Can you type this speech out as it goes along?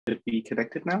should be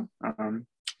connected now.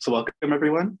 So welcome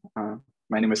everyone.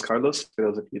 My name is Carlos, for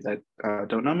those of you that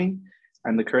don't know me.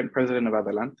 I'm the current president of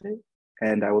Adelante,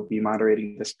 and I will be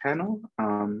moderating this panel.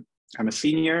 I'm a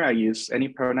senior, I use any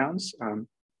pronouns,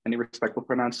 any respectful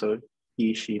pronouns, so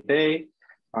he, she, they.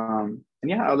 And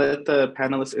yeah, I'll let the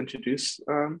panelists introduce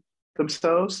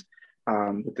themselves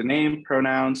with the name,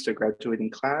 pronouns, their graduating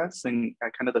class, and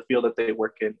kind of the field that they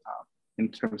work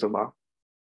in terms of law.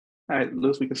 All right,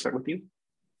 Luz, we can start with you.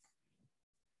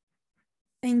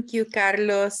 Thank you,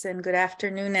 Carlos, and good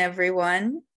afternoon,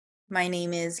 everyone. My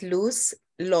name is Luz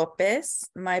Lopez.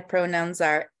 My pronouns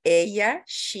are ella,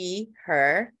 she,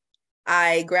 her.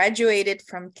 I graduated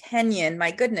from Kenyon.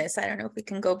 My goodness, I don't know if we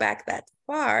can go back that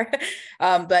far,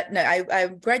 but no, I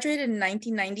graduated in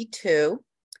 1992.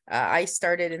 I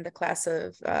started in the class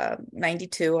of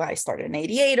 92. I started in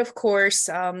 88, of course.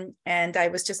 And I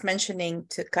was just mentioning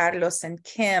to Carlos and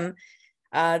Kim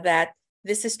that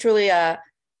this is truly a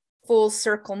full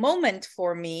circle moment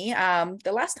for me.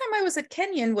 The last time I was at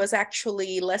Kenyon was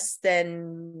actually less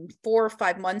than 4 or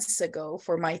 5 months ago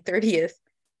for my 30th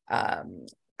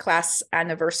class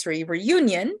anniversary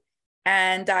reunion.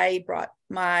 And I brought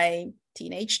my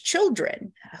teenage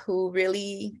children who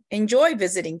really enjoy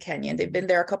visiting Kenyon. They've been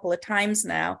there a couple of times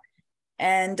now.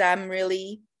 And I'm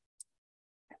really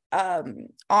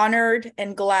honored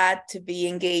and glad to be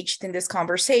engaged in this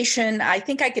conversation. I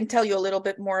think I can tell you a little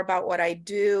bit more about what I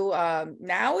do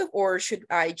now, or should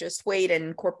I just wait and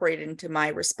incorporate it into my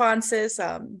responses?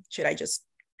 Should I just,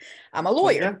 I'm a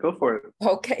lawyer. Yeah, go for it.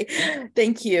 Okay,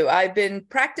 thank you. I've been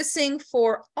practicing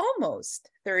for almost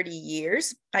 30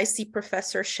 years. I see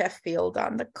Professor Sheffield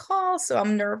on the call, so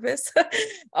I'm nervous.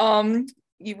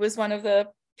 He was one of the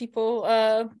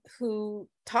people who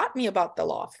taught me about the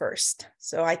law first.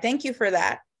 So I thank you for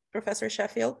that, Professor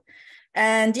Sheffield.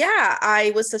 And yeah,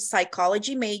 I was a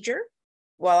psychology major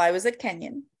while I was at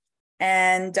Kenyon.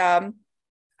 And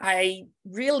I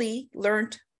really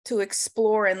learned to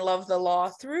explore and love the law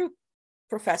through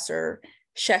Professor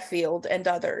Sheffield and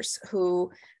others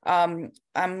who I'm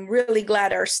really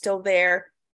glad are still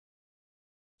there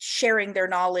sharing their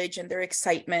knowledge and their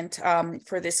excitement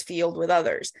for this field with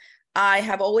others. I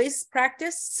have always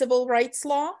practiced civil rights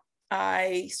law.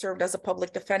 I served as a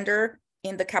public defender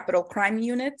in the capital crime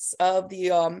units of the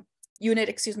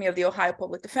of the Ohio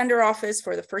Public Defender Office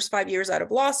for the first 5 years out of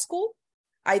law school.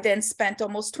 I then spent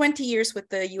almost 20 years with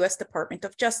the U.S. Department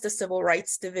of Justice Civil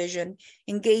Rights Division,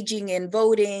 engaging in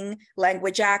voting,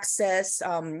 language access,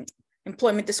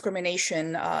 employment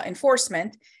discrimination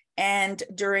enforcement. And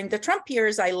during the Trump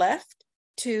years, I left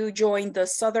to join the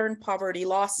Southern Poverty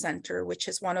Law Center, which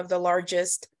is one of the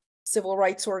largest civil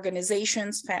rights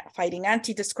organizations fighting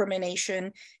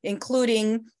anti-discrimination,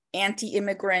 including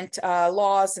anti-immigrant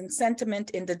laws and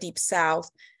sentiment in the Deep South.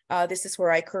 This is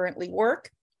where I currently work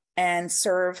and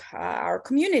serve our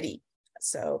community.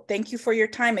 So thank you for your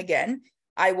time again.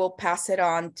 I will pass it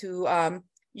on to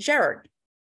Gerard.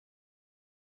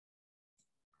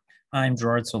 I'm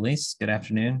Gerard Solis. Good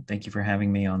afternoon. Thank you for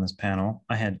having me on this panel.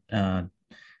 I had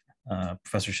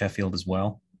Professor Sheffield as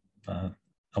well a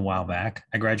while back.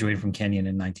 I graduated from Kenyon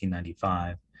in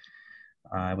 1995.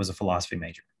 I was a philosophy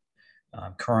major.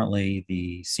 I'm currently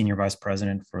the Senior Vice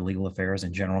President for Legal Affairs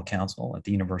and General Counsel at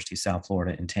the University of South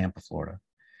Florida in Tampa, Florida.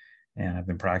 And I've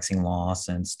been practicing law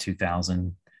since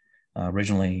 2000,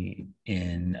 originally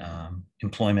in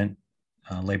employment,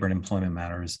 labor and employment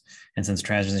matters. And since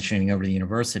transitioning over to the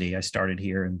university, I started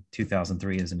here in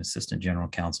 2003 as an assistant general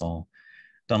counsel,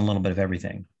 done a little bit of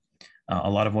everything. A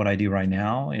lot of what I do right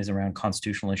now is around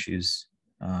constitutional issues,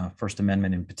 First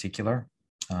Amendment in particular.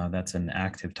 That's an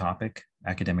active topic,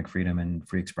 academic freedom and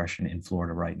free expression in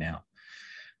Florida right now.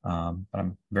 But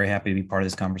I'm very happy to be part of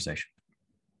this conversation.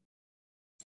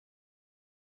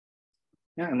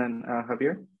 Yeah, and then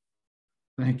Javier.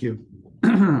 Thank you.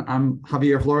 I'm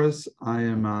Javier Flores. I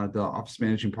am the office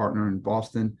managing partner in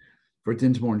Boston for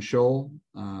Dinsmore and Shohl.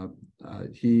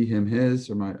 He, him, his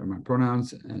are my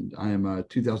pronouns, and I am a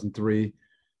 2003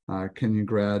 Kenyon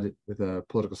grad with a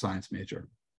political science major.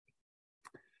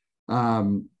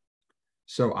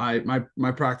 So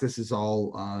my practice is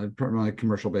all primarily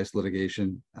commercial-based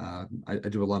litigation. I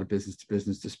do a lot of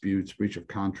business-to-business disputes, breach of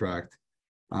contract,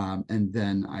 and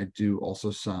then I do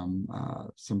also some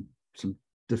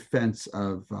defense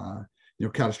of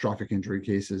catastrophic injury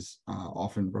cases,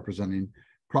 often representing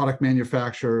product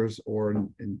manufacturers or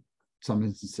in some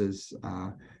instances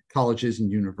colleges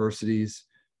and universities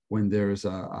when there's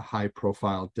a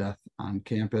high-profile death on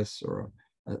campus or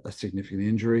a significant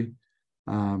injury.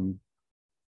 And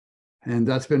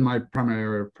that's been my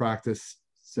primary practice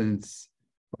since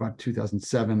about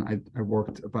 2007. I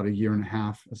worked about a year and a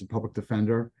half as a public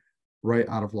defender right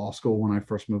out of law school when I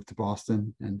first moved to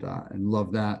Boston, and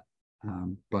loved that.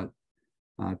 But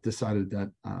decided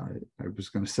that I was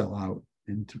going to sell out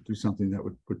and to do something that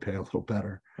would pay a little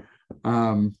better.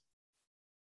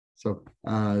 So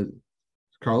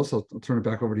Carlos, I'll turn it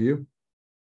back over to you.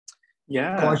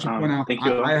 Yeah, I should point out, thank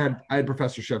you. I had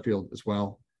Professor Sheffield as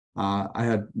well. I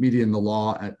had media in the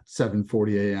law at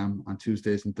 7:40 a.m. on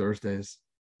Tuesdays and Thursdays.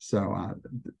 So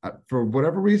for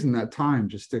whatever reason, that time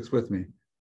just sticks with me.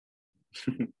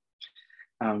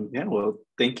 Yeah, well,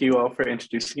 thank you all for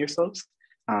introducing yourselves.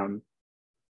 I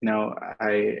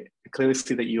clearly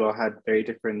see that you all had very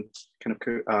different kind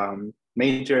of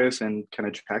majors and kind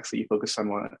of tracks that you focused on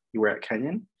while you were at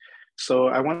Kenyon. So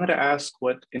I wanted to ask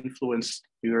what influenced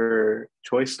your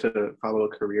choice to follow a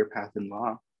career path in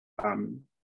law?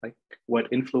 Like what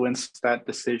influenced that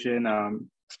decision,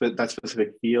 that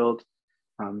specific field?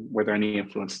 Were there any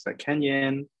influences at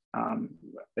Kenyon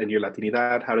and your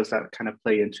Latinidad? How does that kind of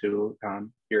play into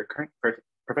your current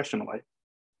professional life?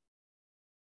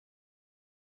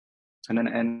 And then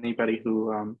anybody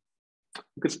who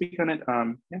could speak on it,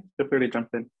 yeah, feel free to jump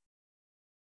in.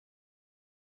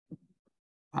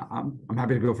 I'm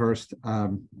happy to go first.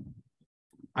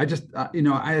 I just, I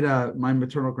had my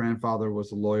maternal grandfather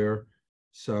was a lawyer.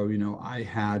 So, I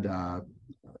had,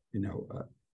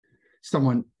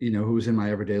 someone, who was in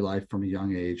my everyday life from a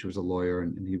young age, who was a lawyer,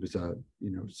 and he was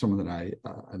someone that I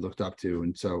looked up to.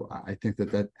 And so I think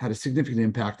that had a significant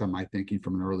impact on my thinking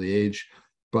from an early age.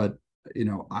 But,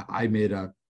 I made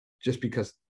just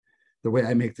because the way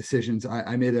I make decisions,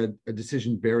 I made a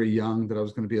decision very young that I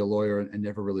was going to be a lawyer and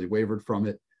never really wavered from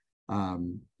it.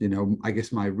 I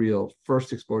guess my real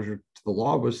first exposure to the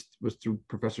law was through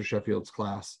Professor Sheffield's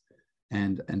class,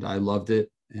 and I loved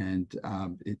it, and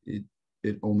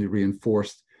it only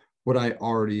reinforced what I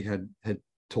already had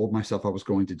told myself I was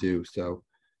going to do. So,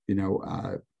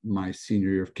 my senior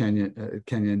year of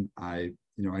Kenyon, I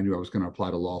knew I was going to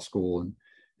apply to law school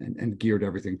and geared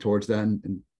everything towards that,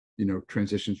 and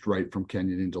transitioned right from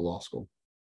Kenyon into law school.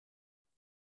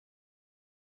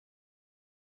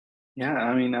 Yeah,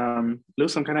 I mean,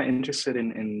 Luz, I'm kind of interested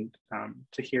in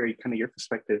to hear kind of your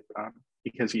perspective,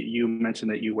 because you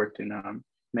mentioned that you worked in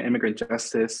immigrant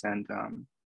justice, and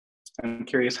I'm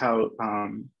curious how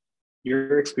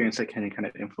your experience at Kenyon kind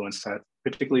of influenced that,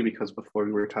 particularly because before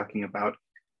we were talking about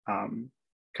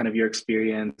kind of your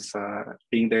experience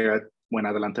being there when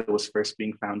Adelante was first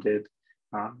being founded,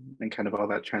 and kind of all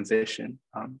that transition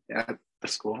at the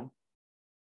school.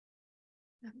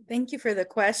 Thank you for the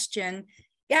question.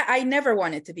 Yeah, I never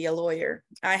wanted to be a lawyer.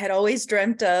 I had always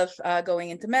dreamt of going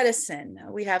into medicine.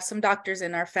 We have some doctors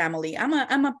in our family.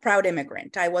 I'm a proud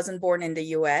immigrant. I wasn't born in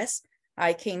the US.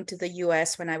 I came to the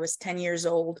US when I was 10 years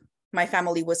old. My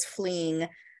family was fleeing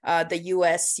the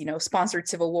US, sponsored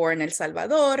civil war in El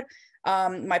Salvador.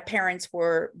 My parents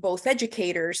were both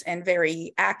educators and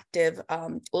very active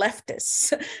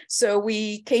leftists. So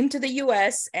we came to the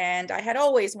US, and I had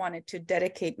always wanted to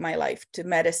dedicate my life to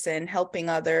medicine, helping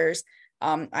others.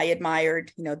 I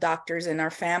admired, doctors in our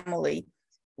family.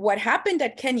 What happened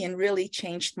at Kenyon really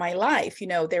changed my life.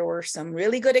 There were some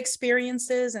really good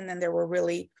experiences, and then there were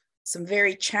really some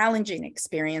very challenging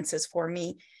experiences for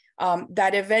me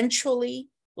that eventually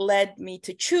led me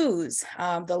to choose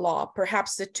the law.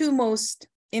 Perhaps the two most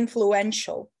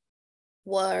influential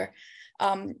were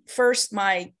first,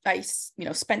 I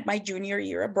spent my junior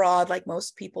year abroad, like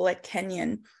most people at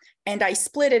Kenyon, and I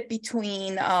split it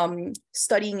between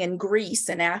studying in Greece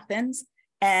and Athens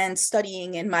and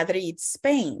studying in Madrid,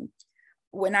 Spain.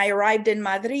 When I arrived in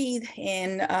Madrid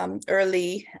in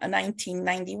early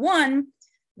 1991,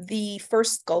 the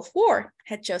first Gulf War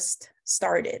had just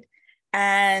started.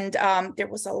 And there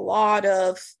was a lot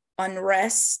of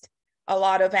unrest, a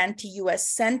lot of anti-US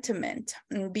sentiment.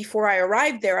 And before I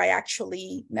arrived there, I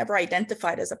actually never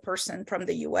identified as a person from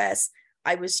the US.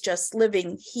 I was just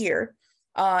living here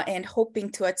and hoping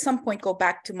to at some point go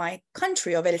back to my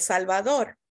country of El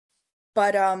Salvador.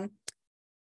 But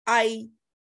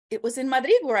it was in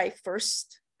Madrid where I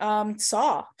first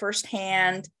saw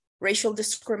firsthand racial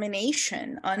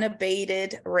discrimination,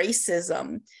 unabated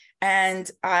racism. And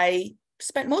I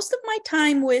spent most of my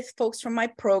time with folks from my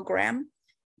program.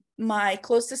 My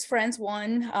closest friends,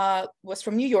 one was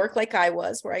from New York, like I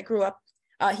was, where I grew up.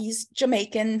 He's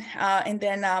Jamaican. And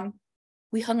then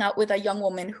we hung out with a young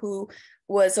woman who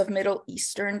was of Middle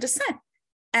Eastern descent.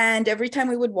 And every time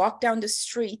we would walk down the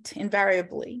street,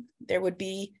 invariably, there would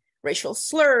be racial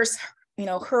slurs,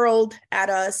 hurled at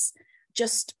us,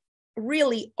 just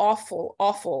really awful,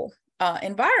 awful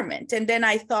environment. And then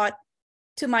I thought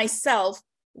to myself,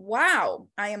 wow,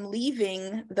 I am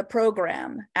leaving the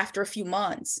program after a few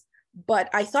months. But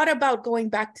I thought about going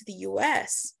back to the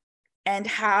US and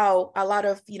how a lot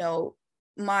of,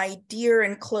 my dear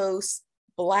and close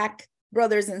Black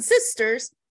brothers and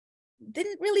sisters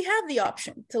didn't really have the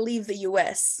option to leave the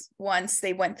US once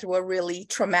they went through a really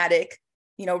traumatic,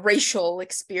 racial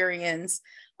experience.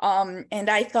 And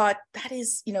I thought that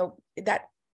is,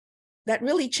 that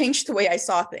really changed the way I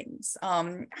saw things,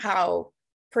 how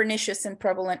pernicious and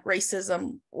prevalent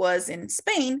racism was in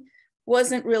Spain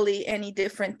wasn't really any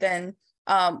different than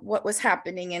what was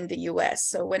happening in the US.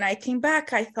 So when I came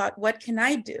back, I thought, what can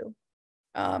I do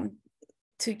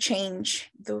to change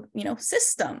the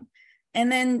system?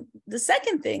 And then the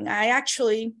second thing, I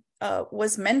actually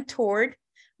was mentored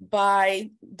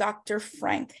by Dr.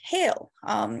 Frank Hale,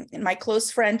 and my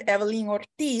close friend Evelyn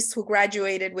Ortiz, who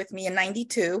graduated with me in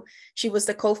 '92. She was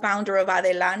the co-founder of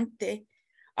Adelante.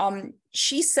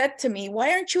 She said to me,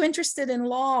 why aren't you interested in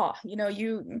law?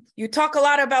 You talk a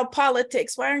lot about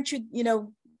politics. Why aren't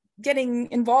you,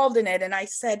 getting involved in it? And I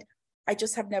said, I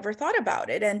just have never thought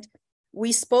about it. And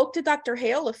we spoke to Dr.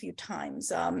 Hale a few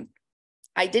times.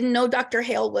 I didn't know Dr.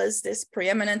 Hale was this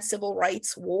preeminent civil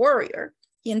rights warrior.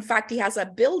 In fact, he has a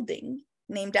building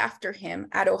named after him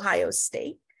at Ohio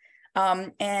State.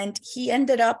 And he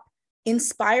ended up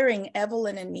inspiring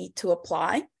Evelyn and me to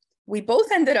apply. We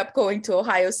both ended up going to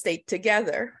Ohio State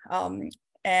together.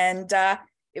 And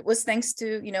it was thanks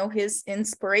to, his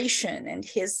inspiration and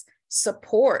his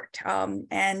support.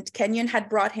 And Kenyon had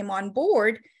brought him on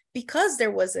board because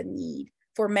there was a need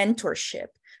for mentorship.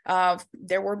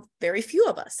 There were very few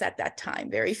of us at that time,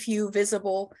 very few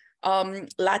visible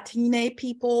Latine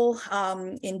people,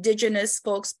 indigenous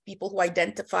folks, people who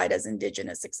identified as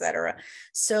indigenous, et cetera.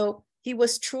 So he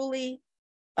was truly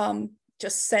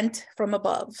just sent from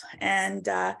above. And,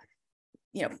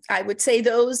 I would say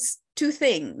those two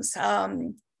things,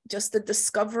 just the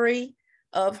discovery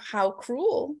of how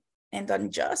cruel and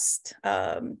unjust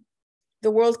the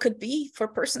world could be for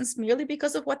persons merely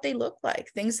because of what they look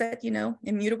like, things that,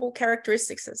 immutable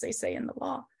characteristics, as they say in the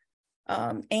law.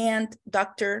 And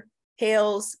Dr.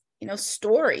 Hale's,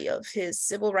 story of his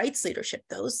civil rights leadership,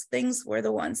 those things were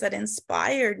the ones that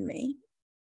inspired me.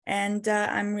 And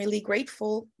I'm really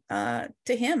grateful to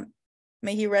him.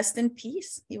 May he rest in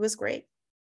peace. He was great.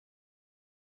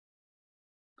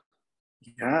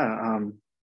 Yeah,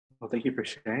 well, thank you for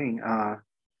sharing.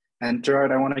 And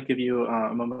Gerard, I want to give you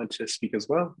a moment to speak as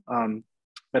well.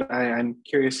 But I'm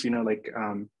curious,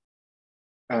 all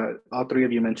three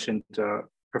of you mentioned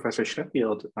Professor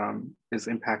Sheffield, his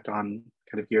impact on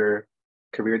kind of your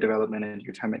career development and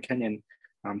your time at Kenyon.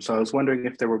 So I was wondering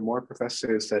if there were more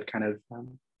professors that kind of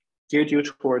geared you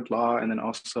toward law, and then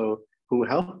also who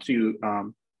helped you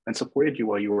and supported you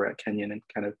while you were at Kenyon and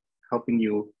kind of helping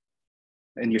you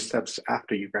in your steps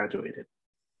after you graduated.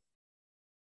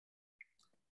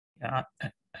 Yeah,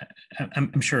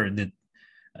 I'm sure that,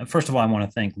 first of all, I want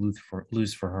to thank Luz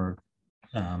for her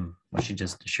what she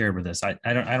just shared with us. I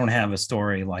don't have a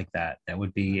story like that. That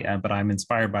would be, but I'm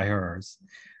inspired by hers.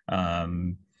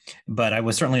 But I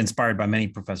was certainly inspired by many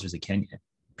professors at Kenyon,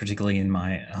 particularly in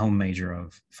my home major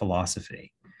of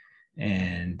philosophy,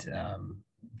 and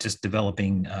just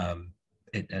developing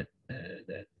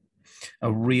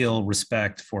a real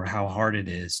respect for how hard it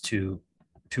is to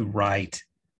write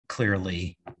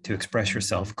clearly, to express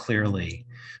yourself clearly,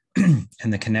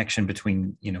 and the connection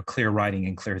between clear writing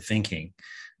and clear thinking.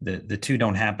 The two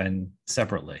don't happen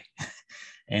separately.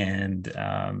 And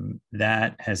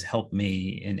that has helped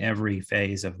me in every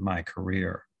phase of my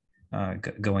career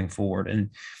going forward.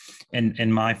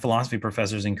 And my philosophy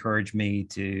professors encouraged me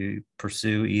to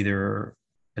pursue either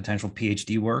potential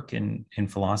PhD work in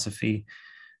philosophy.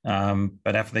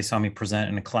 But after they saw me present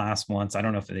in a class once, I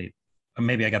don't know if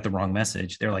maybe I got the wrong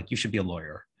message. They're like, you should be a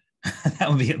lawyer. That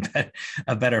would be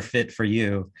a better fit for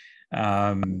you.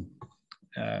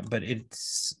 But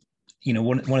it's,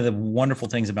 one of the wonderful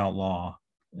things about law,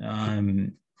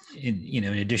 in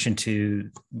addition to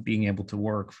being able to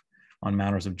work on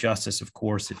matters of justice, of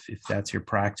course, if that's your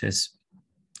practice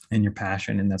and your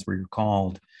passion and that's where you're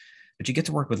called, but you get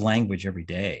to work with language every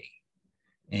day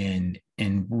and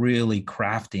really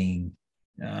crafting,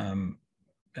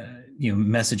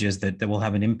 messages that will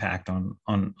have an impact on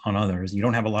others. You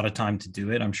don't have a lot of time to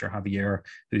do it. I'm sure Javier,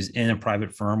 who's in a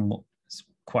private firm, is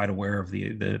quite aware of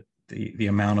the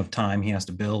amount of time he has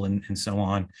to bill and so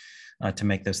on to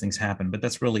make those things happen. But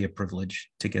that's really a privilege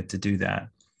to get to do that.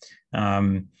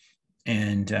 And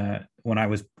when I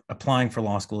was applying for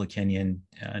law school at Kenyon,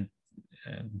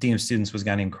 Dean of Students was a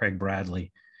guy named Craig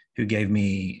Bradley, who gave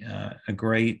me a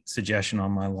great suggestion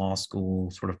on my law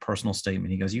school sort of personal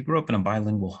statement. He goes, "You grew up in a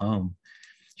bilingual home.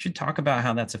 You should talk about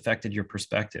how that's affected your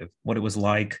perspective, what it was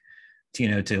like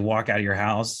to walk out of your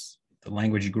house. The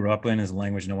language you grew up in is a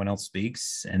language no one else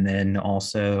speaks. And then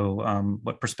also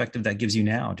what perspective that gives you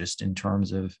now, just in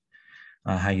terms of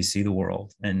how you see the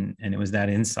world." And it was that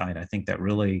insight, I think, that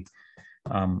really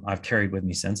I've carried with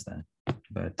me since then.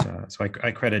 But so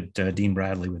I credit Dean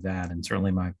Bradley with that, and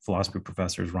certainly my philosophy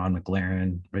professors, Ron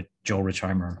McLaren, Joel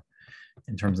Richheimer,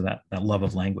 in terms of that love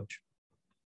of language.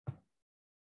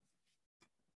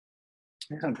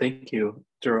 Yeah, thank you,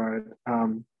 Gerard.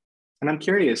 And I'm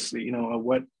curious,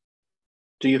 what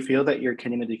do you feel that your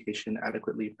Kenyan education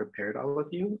adequately prepared all of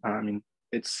you? I mean,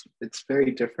 it's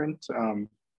very different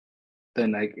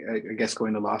than I guess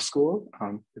going to law school.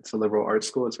 It's a liberal arts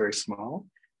school, it's very small,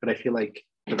 but I feel like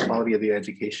the quality of the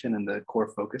education and the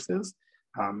core focuses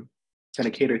kind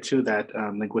of cater to that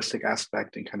linguistic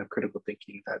aspect and kind of critical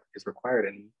thinking that is required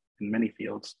in many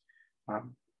fields.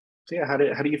 So yeah, how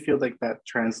do you feel like that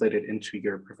translated into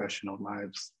your professional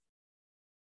lives?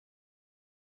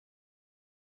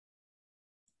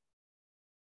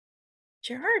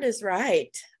 Gerard is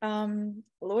right.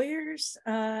 Lawyers,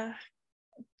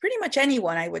 pretty much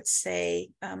anyone, I would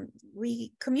say,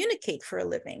 we communicate for a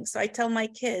living. So I tell my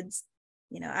kids,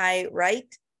 I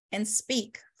write and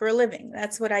speak for a living.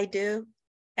 That's what I do.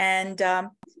 And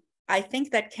I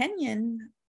think that Kenyon's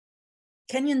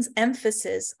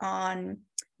emphasis on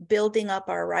building up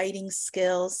our writing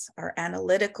skills, our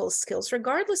analytical skills,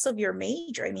 regardless of your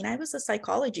major. I mean, I was a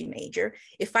psychology major.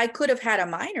 If I could have had a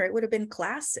minor, it would have been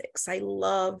classics. I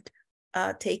loved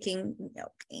taking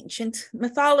ancient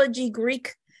mythology,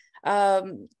 Greek,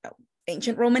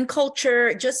 ancient Roman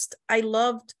culture. I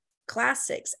loved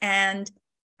classics. And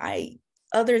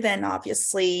other than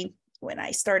obviously when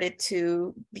I started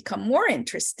to become more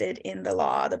interested in the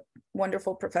law, the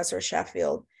wonderful Professor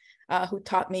Sheffield, who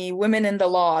taught me Women in the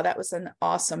Law. That was an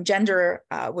awesome Gender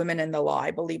Women in the Law,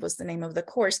 I believe was the name of the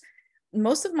course.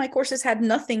 Most of my courses had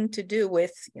nothing to do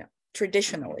with,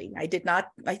 traditionally. I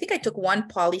think I took one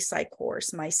poli-sci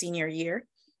course my senior year,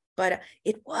 but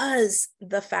it was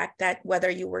the fact that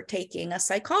whether you were taking a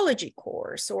psychology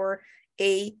course or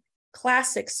a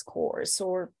classics course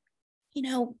or,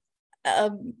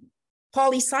 a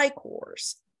poli-sci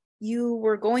course, you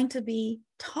were going to be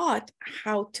taught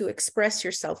how to express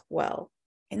yourself well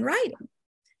in writing.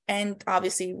 And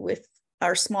obviously with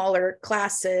our smaller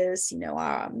classes,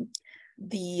 I'm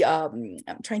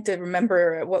trying to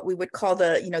remember what we would call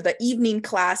the evening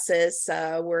classes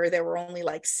where there were only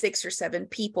like 6 or 7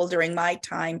 people during my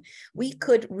time. We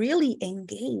could really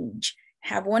engage,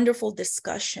 have wonderful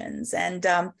discussions. And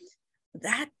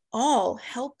that all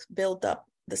helped build up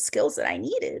the skills that I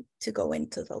needed to go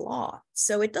into the law.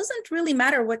 So it doesn't really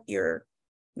matter what your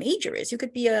major is. You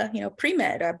could be a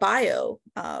pre-med, a bio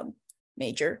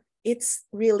major. It's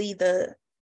really the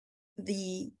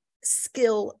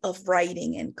skill of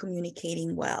writing and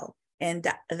communicating well. And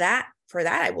for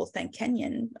that, I will thank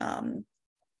Kenyon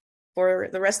for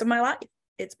the rest of my life.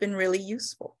 It's been really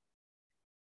useful.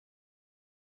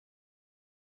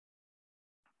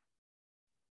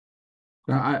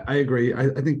 I agree.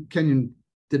 I think Kenyon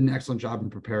did an excellent job in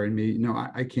preparing me.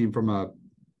 I came from a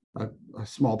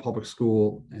small public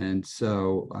school, and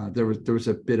so there was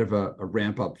a bit of a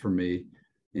ramp up for me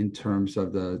in terms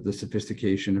of the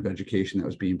sophistication of education that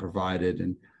was being provided,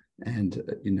 and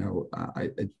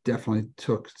it definitely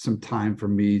took some time for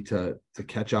me to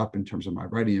catch up in terms of my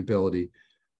writing ability.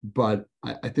 But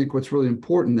I think what's really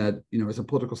important that as a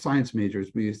political science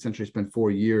majors, we essentially spent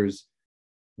 4 years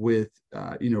with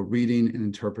reading and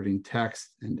interpreting text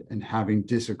and having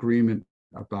disagreement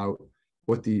about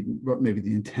what maybe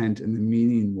the intent and the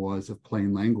meaning was of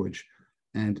plain language.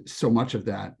 And so much of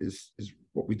that is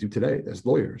what we do today as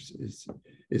lawyers,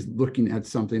 is looking at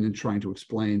something and trying to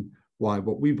explain why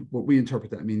what we interpret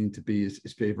that meaning to be is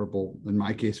favorable, in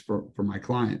my case, for my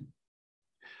client.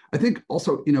 I think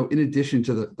also, in addition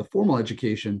to the formal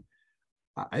education,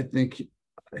 I think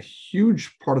a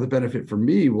huge part of the benefit for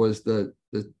me was the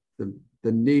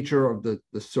nature of the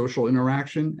social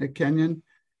interaction at Kenyon,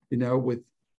 with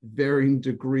varying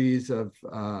degrees of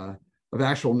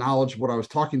actual knowledge of what I was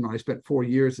talking about. I spent 4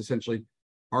 years essentially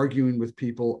arguing with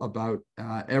people about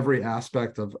every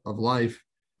aspect of life,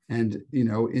 and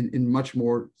in much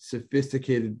more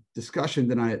sophisticated discussion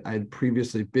than I had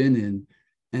previously been in.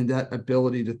 And that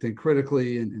ability to think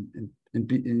critically and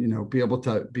be able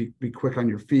to be quick on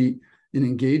your feet in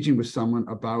engaging with someone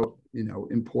about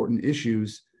important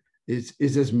issues is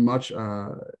as much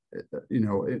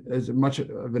as much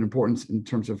of an importance in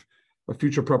terms of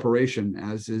future preparation,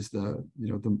 as is the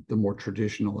more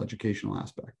traditional educational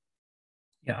aspect.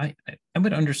 Yeah, I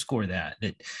would underscore that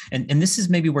and this is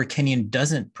maybe where Kenyon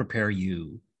doesn't prepare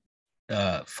you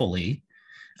fully.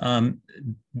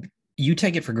 You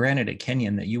take it for granted at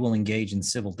Kenyon that you will engage in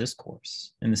civil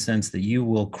discourse, in the sense that you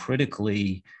will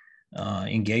critically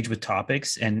engage with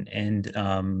topics and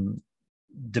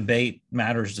debate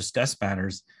matters, discuss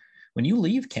matters. When you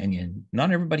leave Kenyon,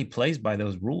 not everybody plays by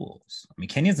those rules. I mean,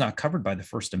 Kenyon's not covered by the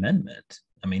First Amendment.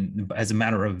 I mean, as a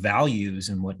matter of values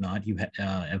and whatnot, you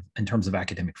in terms of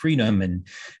academic freedom and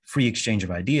free exchange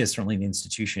of ideas, certainly the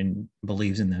institution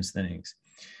believes in those things.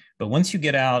 But once you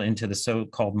get out into the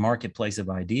so-called marketplace of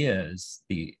ideas,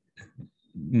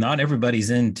 not everybody's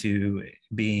into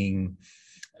being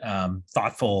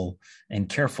thoughtful and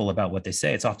careful about what they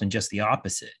say. It's often just the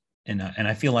opposite. And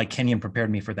I feel like Kenyon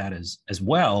prepared me for that as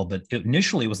well. But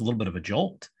initially, it was a little bit of a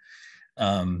jolt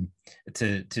to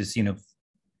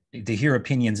hear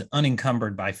opinions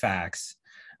unencumbered by facts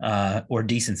or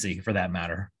decency, for that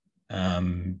matter.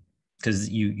 Because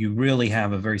you really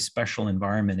have a very special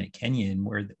environment at Kenyon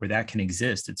where that can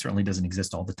exist. It certainly doesn't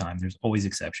exist all the time. There's always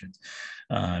exceptions.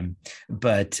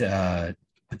 But that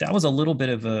was a little bit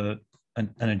of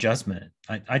an adjustment.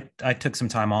 I took some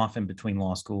time off in between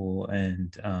law school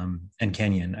and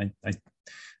Kenyon. I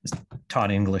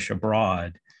taught English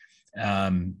abroad,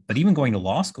 but even going to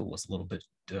law school was a little bit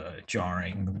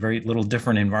jarring. Very little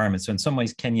different environment. So in some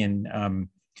ways, Kenyon,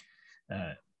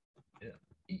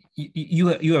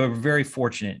 you are very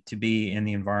fortunate to be in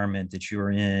the environment that you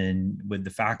are in, with the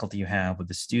faculty you have, with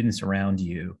the students around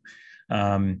you.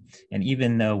 And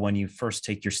even though when you first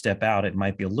take your step out, it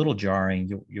might be a little jarring,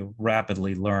 you'll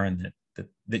rapidly learn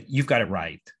that you've got it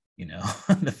right.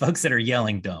 The folks that are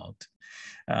yelling don't.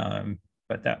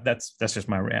 But that's just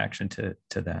my reaction to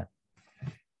that.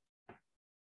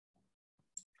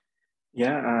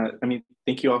 Yeah,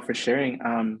 thank you all for sharing.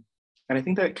 And I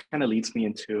think that kind of leads me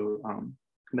into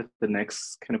kind of the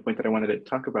next kind of point that I wanted to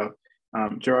talk about.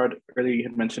 Gerard, earlier you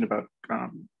had mentioned about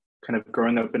kind of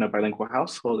growing up in a bilingual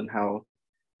household and how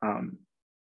kind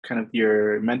of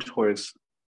your mentors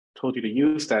told you to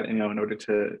use that, in order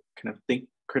to kind of think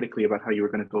critically about how you were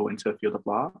going to go into a field of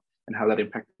law and how that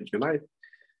impacted your life.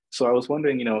 So I was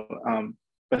wondering,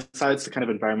 besides the kind of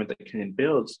environment that Kenyon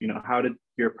builds, how did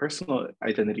your personal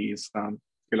identities,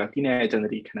 your Latine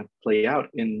identity kind of play out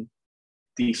in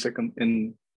the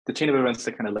chain of events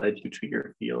that kind of led you to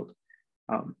your field?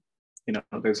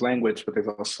 There's language, but there's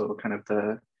also kind of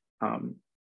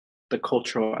the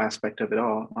cultural aspect of it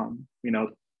all.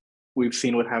 We've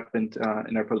seen what happened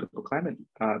in our political climate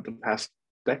the past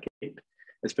decade.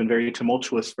 It's been very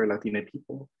tumultuous for Latine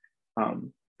people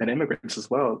and immigrants as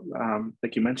well,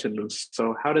 like you mentioned, Luz.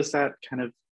 So how does that kind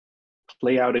of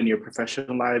play out in your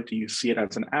professional life? Do you see it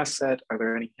as an asset? Are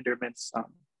there any hindrances?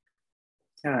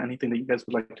 Anything that you guys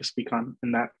would like to speak on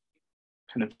in that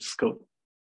kind of scope?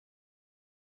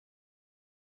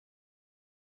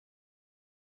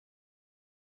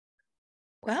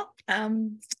 Well,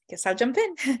 guess I'll jump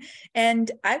in.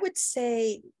 And I would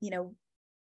say,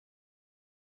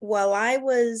 while I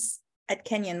was at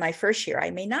Kenyon my first year, I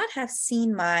may not have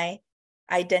seen my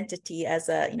identity as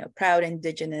a, proud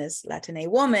Indigenous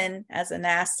Latine woman as an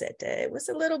asset. It was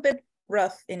a little bit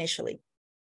rough initially.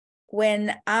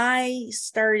 When I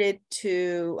started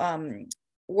to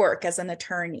work as an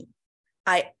attorney,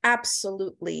 I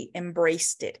absolutely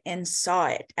embraced it and saw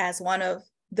it as one of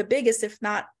the biggest, if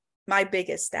not my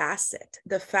biggest asset.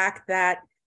 The fact that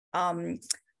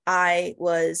I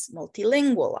was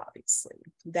multilingual, obviously,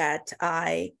 that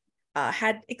I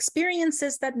had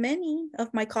experiences that many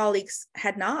of my colleagues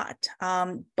had not,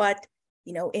 but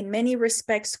in many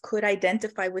respects could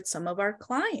identify with some of our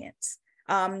clients,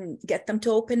 get them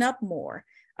to open up more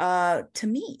to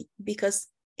me, because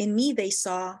in me they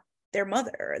saw their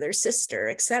mother, their sister,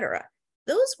 etc.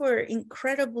 Those were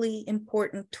incredibly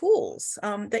important tools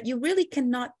that you really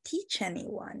cannot teach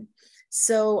anyone.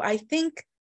 So I think,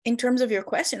 in terms of your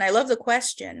question, I love the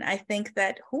question. I think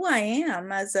that who I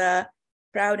am as a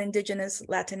proud Indigenous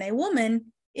Latine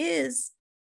woman is,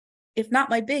 if not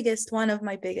my biggest, one of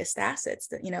my biggest assets.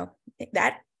 That,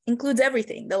 that includes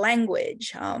everything: the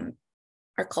language,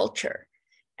 our culture,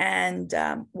 and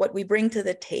what we bring to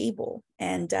the table.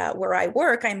 And where I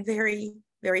work, I'm very,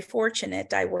 very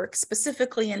fortunate. I work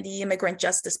specifically in the Immigrant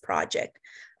Justice Project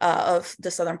of the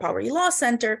Southern Poverty Law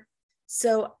Center.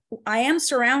 So I am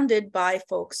surrounded by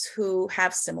folks who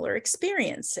have similar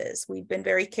experiences. We've been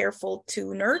very careful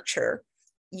to nurture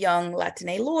young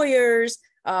Latine lawyers,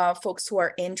 folks who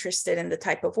are interested in the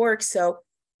type of work. So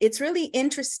it's really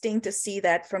interesting to see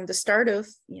that from the start of,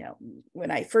 when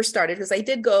I first started, because I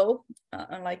did go,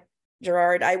 unlike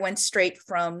Gerard, I went straight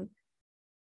from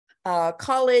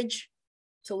college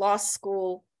to law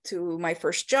school to my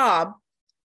first job.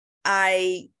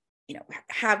 I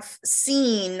have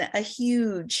seen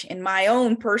in my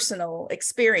own personal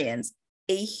experience,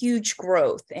 a huge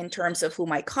growth in terms of who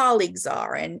my colleagues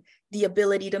are and the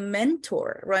ability to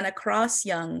mentor, run across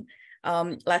young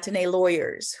Latine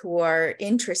lawyers who are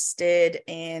interested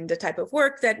in the type of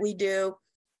work that we do,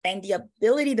 and the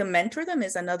ability to mentor them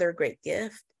is another great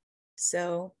gift.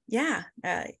 So yeah,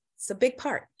 it's a big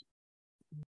part.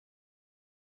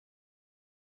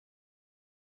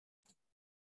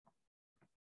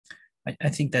 I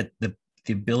think that the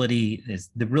ability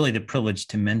is really the privilege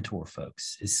to mentor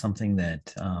folks is something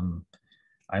that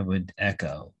I would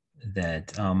echo,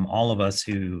 that all of us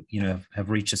who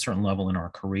have reached a certain level in our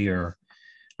career,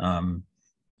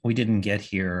 we didn't get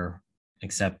here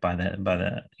except by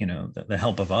the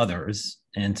help of others,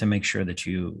 and to make sure that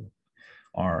you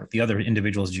are the other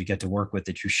individuals you get to work with,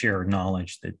 that you share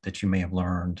knowledge that you may have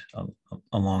learned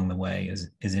along the way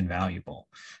is invaluable.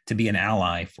 To be an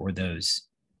ally for those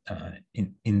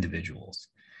individuals.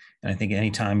 And I think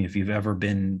anytime, if you've ever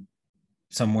been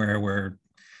somewhere where,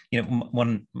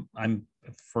 when I'm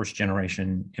a first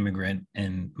generation immigrant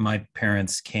and my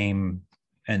parents came,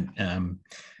 and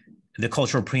the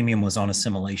cultural premium was on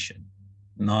assimilation,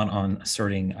 not on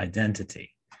asserting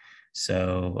identity.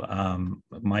 So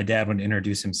my dad would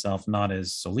introduce himself not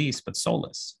as Solis, but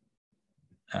Solis.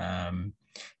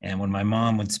 And when my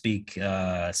mom would speak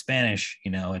Spanish,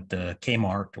 at the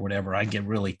Kmart or whatever, I'd get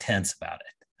really tense about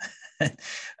it.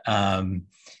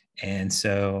 And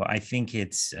so I think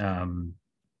it's,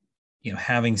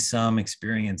 having some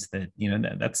experience that,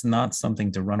 that's not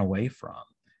something to run away from.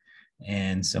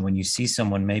 And so when you see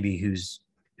someone maybe who's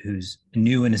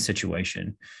new in a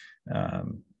situation,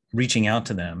 reaching out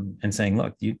to them and saying,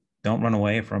 look, you don't run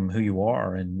away from who you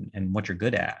are and what you're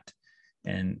good at.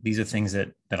 And these are things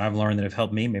that I've learned that have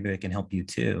helped me. Maybe they can help you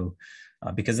too,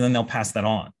 because then they'll pass that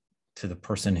on to the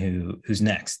person who's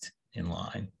next in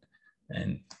line,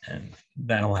 and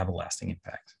that'll have a lasting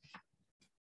impact.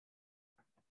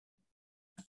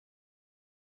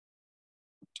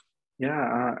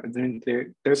 Yeah, I mean,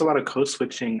 there's a lot of code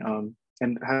switching.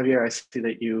 And Javier, I see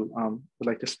that you would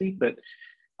like to speak, but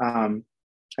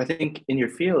I think in your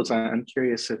fields, I'm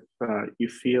curious if you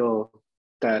feel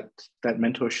that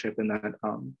mentorship and that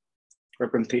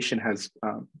representation has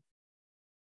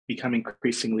become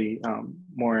increasingly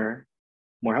more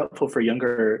helpful for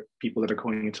younger people that are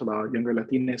going into law, younger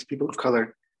Latinas, people of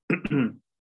color,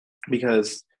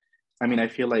 because I mean, I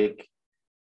feel like,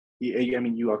 I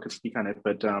mean, you all could speak on it,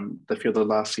 but the field of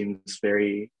law seems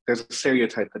there's a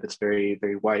stereotype that it's very,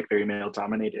 very white, very male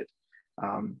dominated.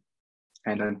 And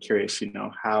I'm curious,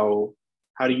 how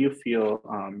do you feel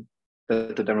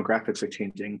that the demographics are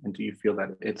changing, and do you feel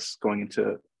that it's going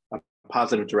into a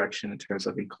positive direction in terms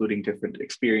of including different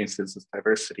experiences,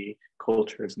 diversity,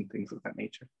 cultures, and things of that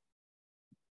nature?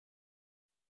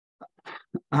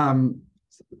 I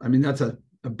mean, that's a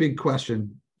big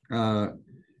question. Obviously,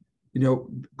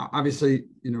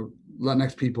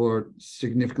 Latinx people are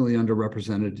significantly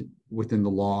underrepresented within the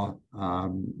law.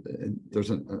 There's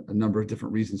a number of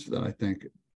different reasons for that, I think.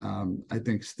 I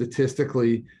think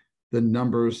statistically, the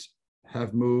numbers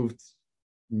have moved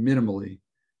minimally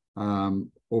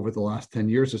over the last 10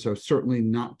 years or so, certainly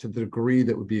not to the degree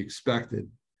that would be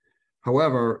expected.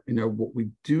 However, what we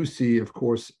do see, of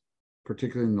course,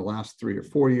 particularly in the last 3 or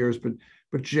 4 years, but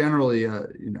generally,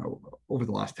 over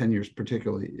the last 10 years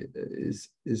particularly, is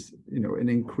an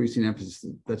increasing emphasis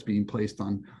that's being placed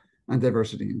on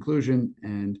diversity and inclusion,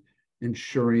 and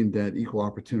ensuring that equal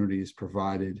opportunity is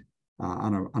provided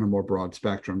on a more broad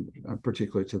spectrum,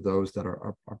 particularly to those that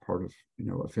are part of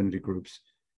affinity groups.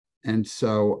 And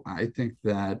so I think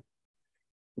that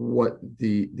what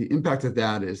the impact of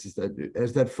that is that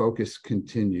as that focus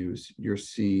continues, you're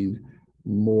seeing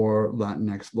more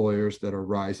Latinx lawyers that are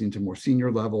rising to more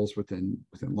senior levels within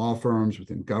law firms,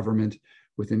 within government,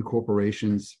 within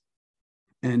corporations,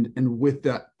 and with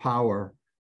that power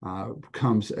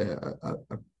comes a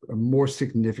more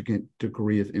significant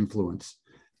degree of influence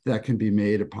that can be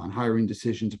made upon hiring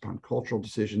decisions, upon cultural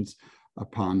decisions,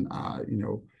 upon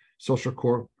social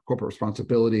corporate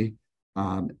responsibility.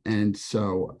 And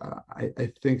so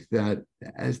I think that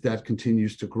as that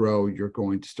continues to grow, you're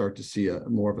going to start to see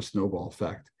more of a snowball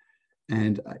effect.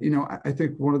 And I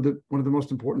think one of the most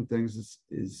important things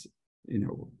is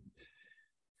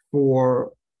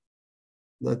for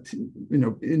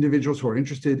individuals who are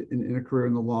interested in a career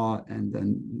in the law, and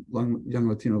then young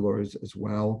Latino lawyers as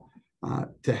well,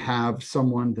 to have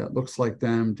someone that looks like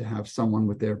them, to have someone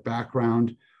with their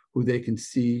background who they can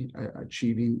see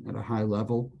achieving at a high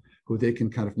level, who they can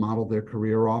kind of model their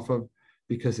career off of,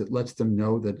 because it lets them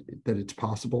know that it's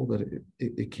possible, that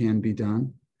it can be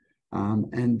done.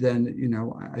 And then, you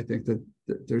know, I think that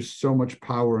there's so much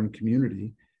power in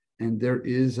community, and there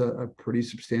is a pretty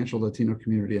substantial Latino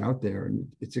community out there, and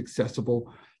it's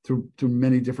accessible through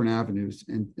many different avenues.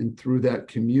 And through that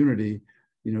community,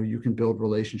 you know, you can build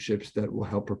relationships that will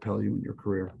help propel you in your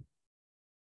career.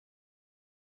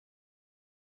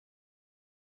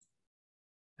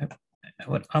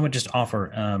 I would just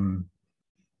offer,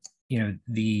 you know,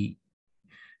 the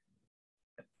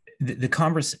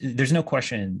there's no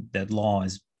question that law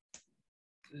is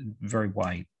very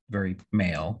white, very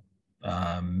male,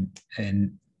 and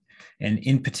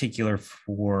in particular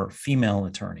for female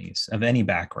attorneys of any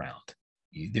background.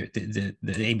 The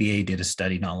ABA did a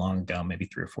study not long ago, maybe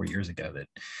 3 or 4 years ago, that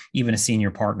even a senior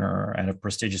partner at a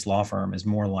prestigious law firm is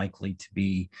more likely to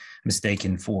be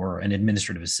mistaken for an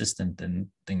administrative assistant than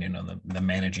you know, the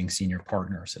managing senior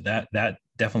partner. So that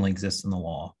definitely exists in the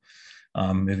law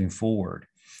moving forward.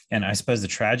 And I suppose the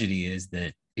tragedy is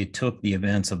that it took the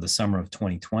events of the summer of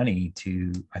 2020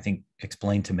 to, I think,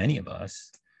 explain to many of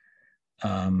us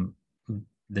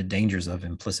the dangers of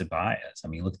implicit bias. I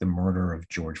mean, look at the murder of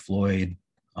George Floyd,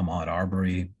 Ahmaud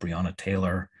Arbery, Breonna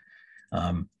Taylor.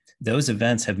 Those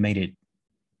events have made it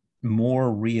more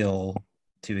real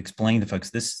to explain to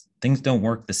folks things don't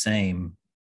work the same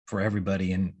for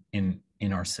everybody in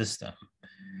our system.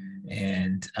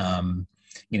 And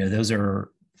you know, those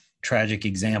are tragic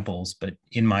examples, but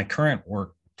in my current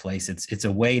workplace, it's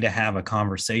a way to have a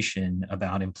conversation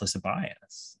about implicit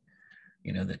bias.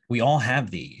 You know, that we all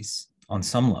have these on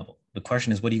some level. The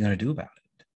question is, what are you going to do about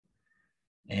it?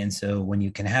 And so when you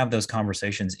can have those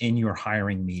conversations in your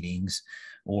hiring meetings,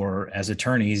 or as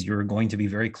attorneys, you're going to be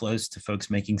very close to folks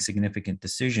making significant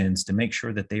decisions to make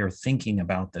sure that they are thinking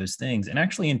about those things and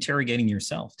actually interrogating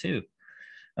yourself too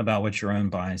about what your own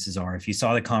biases are. If you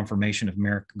saw the confirmation of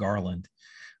Merrick Garland,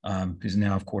 who's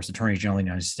now, of course, Attorney General of the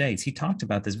United States, he talked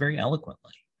about this very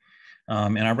eloquently.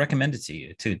 And I recommend it to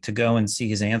you to go and see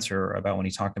his answer about when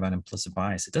he talked about implicit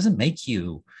bias. It doesn't make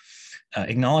you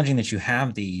acknowledging that you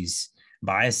have these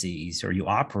biases, or you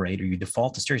operate, or you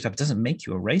default to stereotype. It doesn't make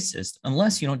you a racist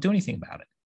unless you don't do anything about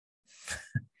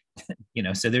it. You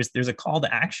know, so there's a call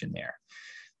to action there.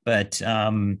 But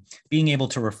being able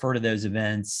to refer to those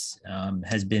events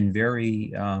has been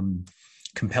very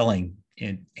compelling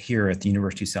here at the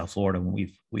University of South Florida, when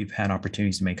we've had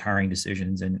opportunities to make hiring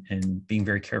decisions and being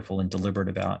very careful and deliberate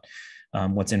about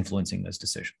what's influencing those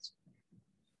decisions.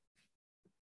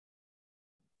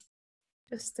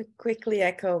 Just to quickly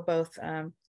echo both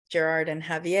Gerard and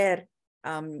Javier,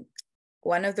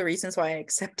 one of the reasons why I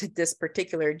accepted this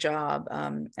particular job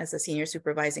as a senior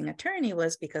supervising attorney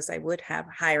was because I would have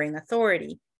hiring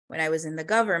authority. When I was in the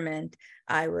government,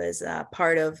 I was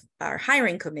part of our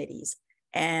hiring committees.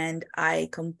 And I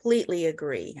completely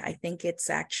agree. I think it's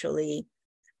actually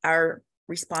our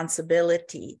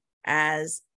responsibility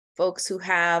as folks who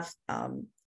have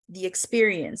the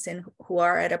experience and who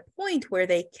are at a point where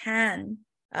they can,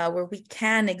 where we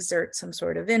can exert some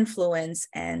sort of influence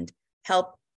and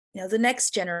help, you know, the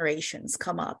next generations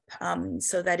come up,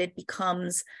 so that it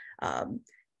becomes, you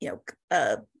know,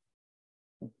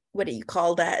 what do you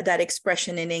call that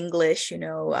expression in English, you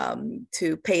know,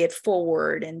 to pay it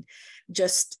forward and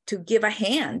just to give a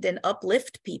hand and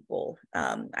uplift people.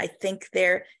 I think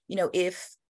there, you know,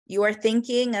 if you are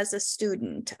thinking as a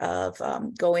student of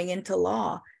going into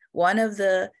law, one of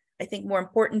the, I think, more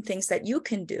important things that you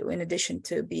can do, in addition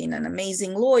to being an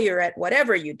amazing lawyer at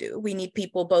whatever you do, we need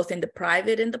people both in the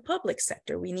private and the public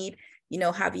sector. We need, you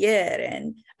know,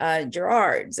 Javier and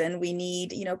Gerard's, and we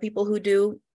need, you know, people who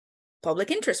do public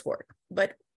interest work.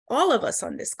 But all of us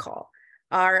on this call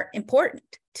are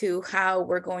important to how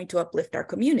we're going to uplift our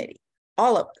community,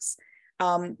 all of us.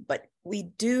 But we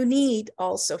do need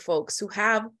also folks who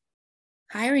have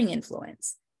hiring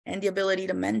influence and the ability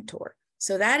to mentor.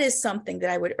 So that is something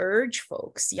that I would urge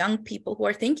folks, young people who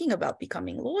are thinking about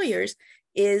becoming lawyers,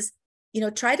 is, you know,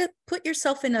 try to put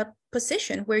yourself in a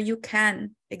position where you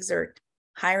can exert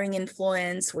hiring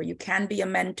influence, where you can be a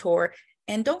mentor.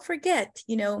 And don't forget,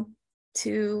 you know,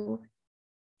 to,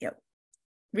 you know,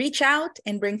 reach out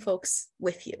and bring folks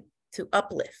with you to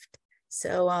uplift.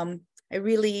 So I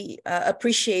really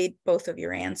appreciate both of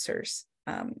your answers,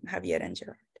 Javier and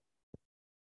Gerard.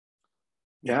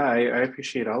 Yeah, I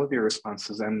appreciate all of your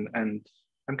responses, and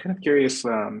I'm kind of curious,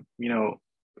 you know,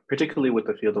 particularly with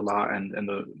the field of law and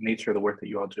the nature of the work that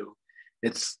you all do.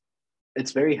 It's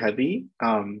very heavy.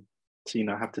 to, you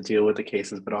know, have to deal with the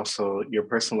cases, but also your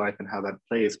personal life and how that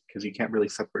plays, because you can't really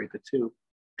separate the two.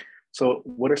 So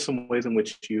what are some ways in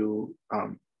which you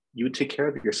you take care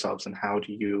of yourselves, and how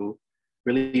do you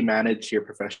really manage your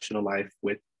professional life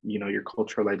with, you know, your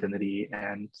cultural identity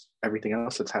and everything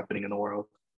else that's happening in the world?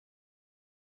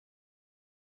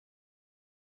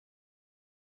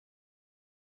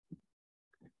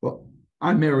 Well,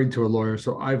 I'm married to a lawyer,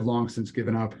 so I've long since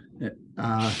given up.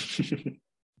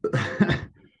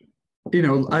 You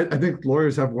know, I think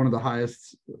lawyers have one of the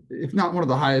highest, if not one of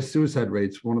the highest suicide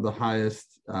rates, one of the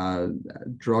highest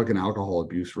drug and alcohol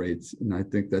abuse rates. And I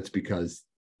think that's because,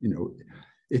 you know,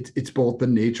 it's both the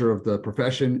nature of the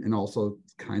profession and also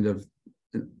kind of,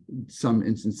 in some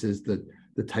instances, the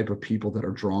type of people that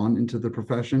are drawn into the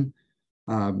profession.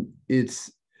 I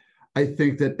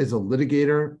think that as a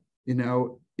litigator, you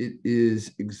know, it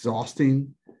is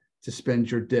exhausting to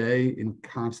spend your day in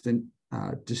constant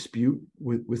dispute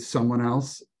with someone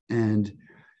else. And,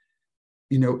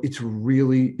 you know, it's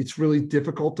really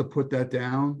difficult to put that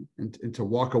down and to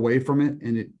walk away from it.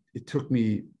 And it took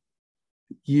me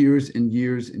years and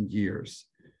years and years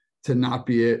to not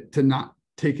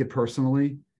take it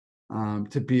personally,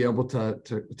 to be able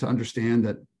to understand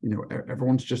that, you know,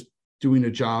 everyone's just doing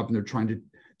a job and they're trying to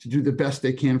do the best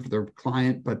they can for their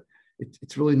client, but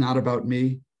it's really not about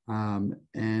me. And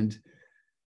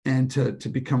to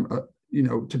become a, you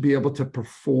know, to be able to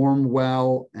perform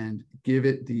well and give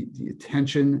it the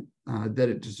attention that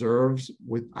it deserves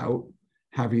without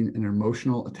having an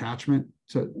emotional attachment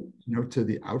to, you know, to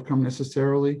the outcome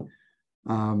necessarily.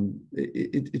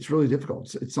 It's really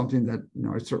difficult. It's something that, you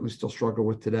know, I certainly still struggle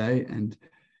with today. And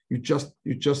you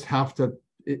just have to,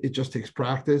 it just takes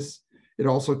practice. It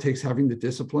also takes having the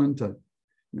discipline to,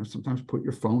 you know, sometimes put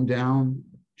your phone down,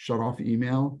 shut off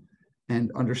email,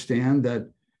 and understand that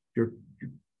you're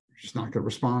just not going to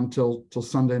respond till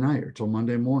Sunday night or till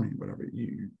Monday morning, whatever.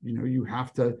 You know, you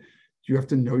have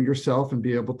to know yourself and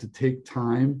be able to take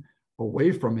time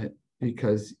away from it,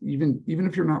 because even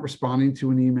if you're not responding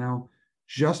to an email,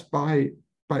 just by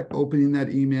opening that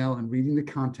email and reading the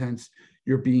contents,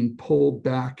 you're being pulled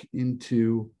back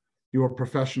into your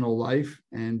professional life,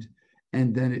 and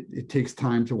then it takes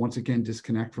time to once again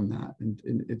disconnect from that, and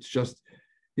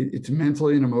it's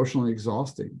mentally and emotionally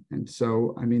exhausting. And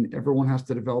so, I mean, everyone has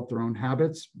to develop their own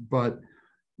habits, but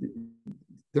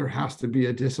there has to be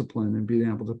a discipline and being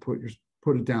able to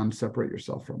put it down and separate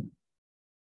yourself from it.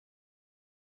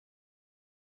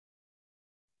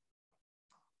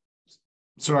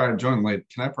 Sorry, I joined late.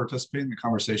 Can I participate in the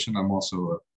conversation? I'm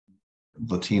also a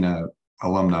Latina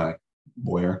alumni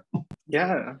lawyer.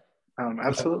 Yeah,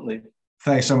 absolutely.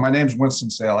 Thanks. So my name's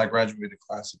Winston Sale. I graduated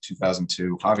class of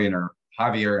 2002.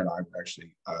 Javier and I were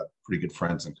actually pretty good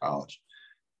friends in college,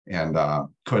 and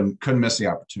couldn't miss the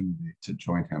opportunity to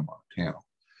join him on a panel.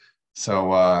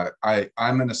 So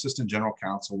I'm an assistant general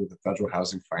counsel with the Federal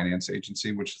Housing Finance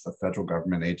Agency, which is the federal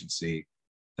government agency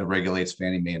that regulates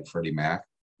Fannie Mae and Freddie Mac,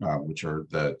 which are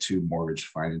the two mortgage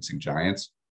financing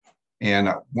giants.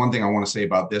 And one thing I want to say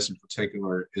about this in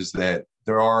particular is that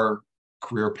there are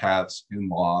career paths in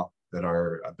law that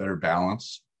are a better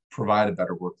balance, provide a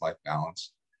better work-life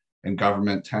balance. And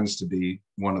government tends to be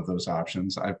one of those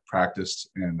options. I've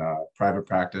practiced in private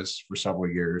practice for several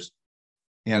years,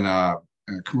 in a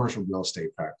commercial real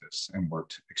estate practice, and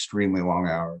worked extremely long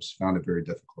hours, found it very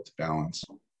difficult to balance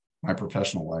my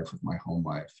professional life with my home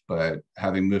life. But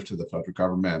having moved to the federal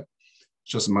government,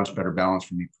 it's just a much better balance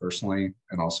for me personally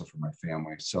and also for my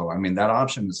family. So, I mean, that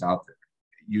option is out there.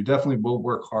 You definitely will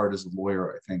work hard as a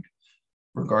lawyer, I think,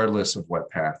 regardless of what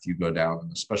path you go down,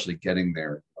 and especially getting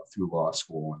there through law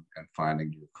school and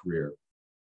finding your career.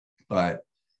 But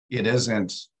it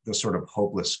isn't the sort of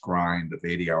hopeless grind of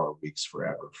 80-hour weeks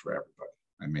forever for everybody.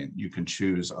 I mean, you can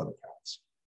choose other paths.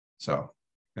 So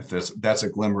if that's a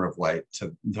glimmer of light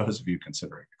to those of you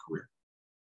considering a career.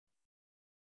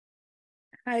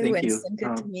 Hi, Winston.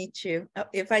 Good to meet you.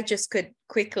 If I just could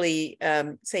quickly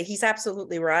say, he's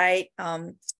absolutely right.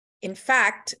 In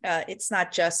fact, it's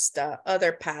not just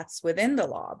other paths within the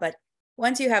law, but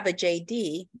once you have a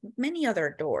JD, many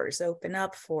other doors open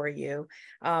up for you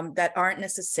that aren't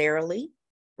necessarily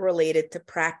related to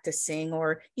practicing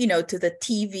or, you know, to the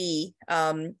TV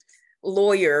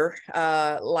lawyer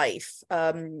life.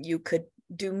 You could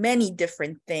do many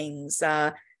different things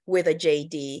with a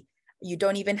JD. You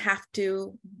don't even have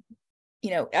to,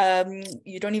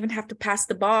 you don't even have to pass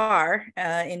the bar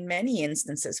in many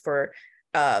instances for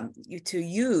you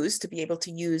to be able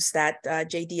to use that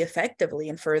JD effectively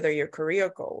and further your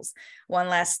career goals. One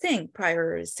last thing,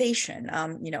 prioritization.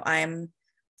 I'm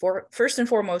first and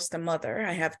foremost a mother.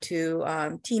 I have two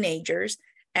teenagers,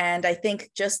 And I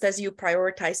think just as you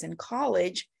prioritize in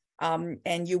college,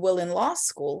 and you will in law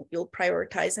school, you'll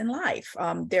prioritize in life.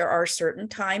 There are certain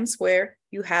times where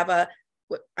you have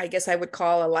I guess I would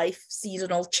call a life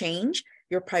seasonal change.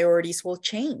 Your priorities will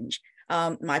change.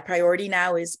 My priority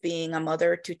now is being a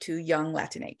mother to 2 young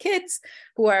Latinx kids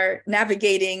who are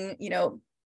navigating,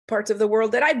 parts of the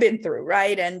world that I've been through,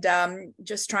 right? And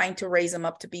just trying to raise them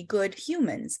up to be good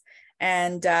humans.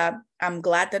 And I'm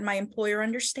glad that my employer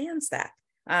understands that.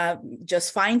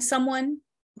 Just find someone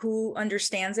who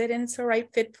understands it and it's the right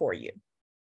fit for you.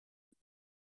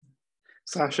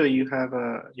 Sasha, you have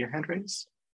your hand raised?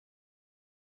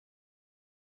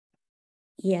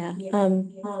 Yeah.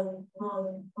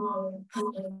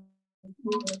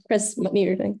 Press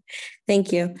mute thing.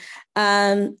 Thank you.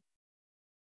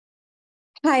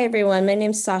 Hi, everyone. My name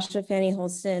is Sasha Fanny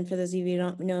Holston. For those of you who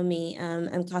don't know me,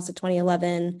 I'm class of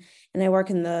 2011, and I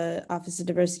work in the Office of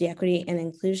Diversity, Equity, and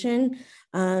Inclusion.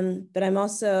 But I'm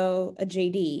also a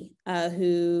JD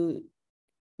who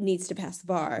needs to pass the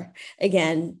bar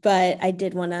again. But I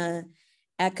did want to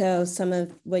echo some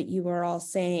of what you were all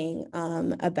saying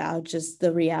about just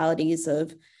the realities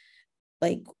of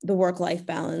like the work-life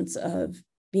balance of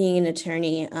being an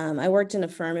attorney. I worked in a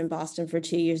firm in Boston for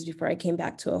 2 years before I came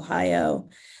back to Ohio.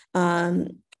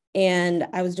 And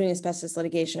I was doing asbestos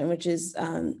litigation, which is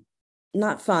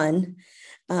not fun.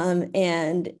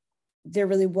 And there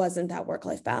really wasn't that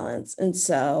work-life balance. And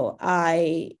so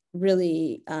I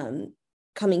really,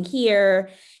 coming here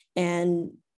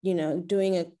and,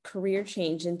 doing a career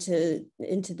change into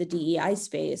the DEI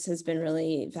space has been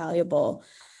really valuable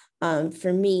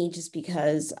for me, just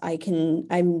because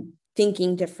I'm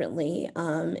thinking differently,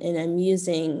 and I'm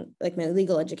using like my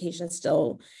legal education is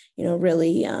still,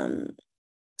 really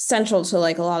central to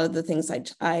like a lot of the things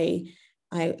I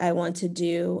want to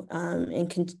do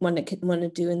and want to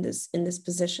do in this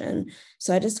position.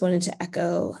 So I just wanted to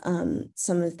echo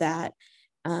some of that,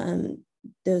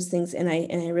 those things, and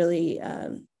I really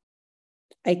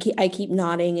I keep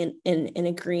nodding and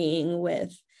agreeing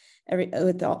with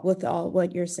all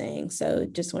what you're saying. So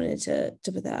just wanted to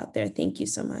put that out there. Thank you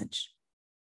so much.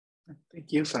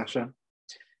 Thank you, Sasha.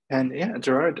 And yeah,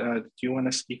 Gerard, do you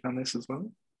want to speak on this as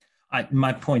well?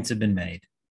 My points have been made.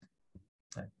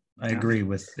 I agree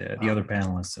with the other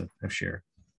panelists have shared.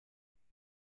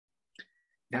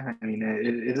 Yeah, I mean,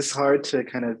 it is hard to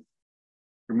kind of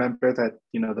remember that,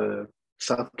 the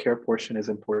self-care portion is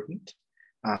important.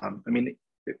 I mean,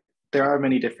 there are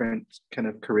many different kind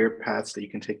of career paths that you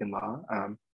can take in law,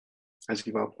 as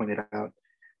you've all pointed out.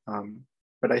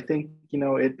 But I think,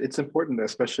 it's important,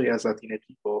 especially as Latina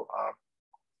people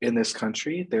in this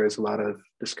country. There's a lot of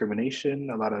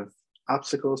discrimination, a lot of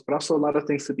obstacles, but also a lot of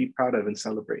things to be proud of and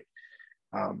celebrate.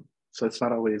 So it's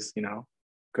not always,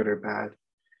 good or bad.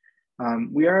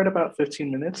 We are at about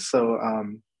 15 minutes. So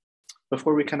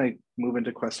before we kind of move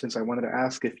into questions, I wanted to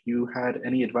ask if you had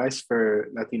any advice for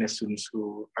Latina students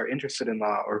who are interested in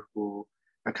law or who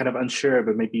are kind of unsure,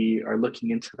 but maybe are looking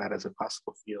into that as a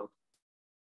possible field.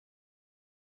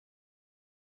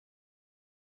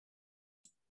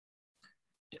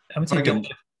 I would say go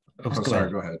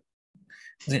ahead.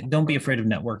 Don't be afraid of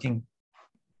networking.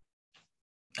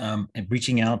 And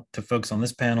reaching out to folks on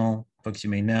this panel, folks you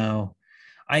may know.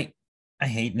 I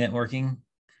hate networking,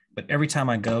 but every time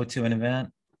I go to an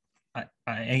event,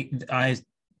 I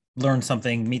learn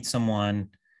something, meet someone.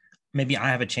 Maybe I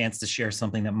have a chance to share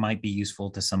something that might be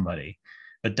useful to somebody.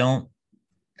 But don't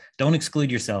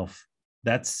exclude yourself.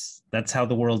 That's how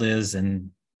the world is.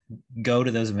 And go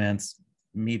to those events,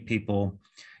 meet people.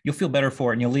 You'll feel better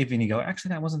for it, and you'll leave and you go, actually,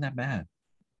 that wasn't that bad.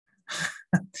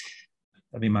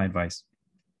 That'd be my advice.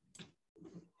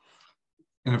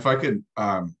 And if I could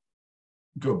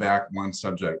go back one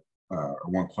subject or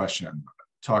one question,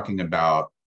 talking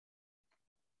about,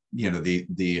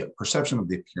 the perception of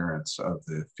the appearance of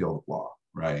the field of law,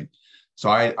 right? So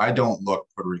I don't look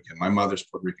Puerto Rican. My mother's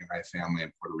Puerto Rican. I have family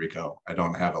in Puerto Rico. I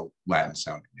don't have a Latin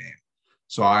sounding name.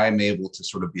 So I'm able to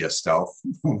sort of be a stealth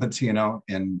Latino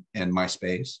in my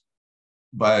space.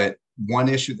 But one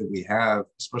issue that we have,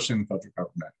 especially in the federal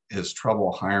government, is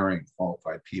trouble hiring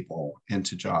qualified people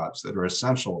into jobs that are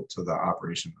essential to the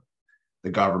operation of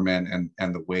the government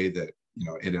and the way that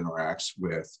it interacts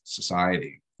with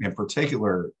society. In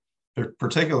particularly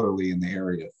in the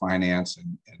area of finance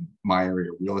and my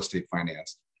area, real estate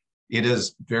finance, it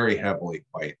is very heavily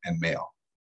white and male.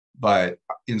 But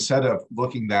instead of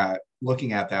looking at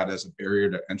that as a barrier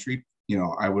to entry,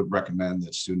 I would recommend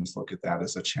that students look at that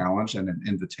as a challenge and an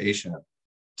invitation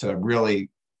to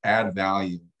really add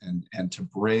value and to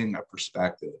bring a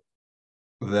perspective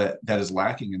that is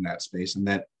lacking in that space, and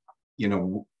that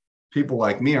people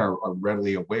like me are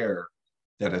readily aware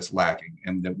that it's lacking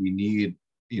and that we need,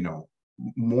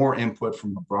 more input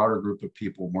from a broader group of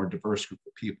people, more diverse group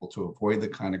of people to avoid the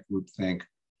kind of groupthink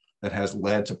that has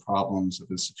led to problems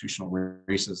of institutional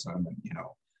racism and,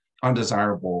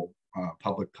 undesirable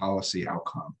public policy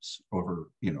outcomes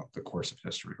over, the course of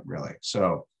history, really.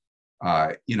 So,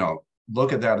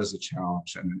 look at that as a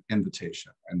challenge and an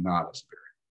invitation and not as a barrier.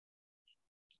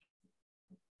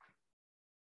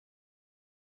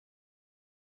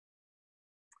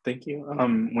 Thank you,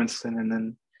 Winston, and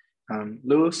then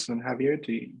Luis and Javier.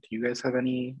 Do you guys have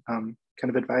any kind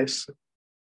of advice?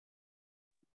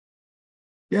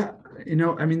 Yeah,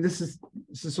 I mean, this is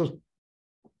so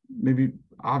maybe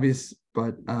obvious,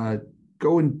 but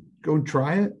go and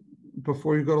try it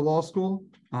before you go to law school.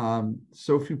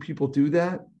 So few people do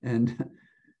that, and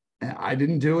I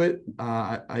didn't do it.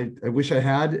 I wish I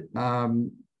had,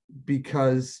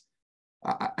 because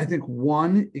I think,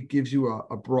 one, it gives you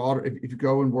a broader, if you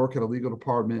go and work at a legal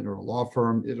department or a law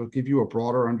firm, it'll give you a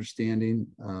broader understanding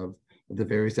of the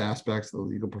various aspects of the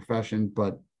legal profession,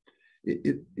 but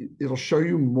it'll show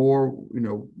you more,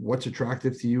 what's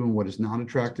attractive to you and what is not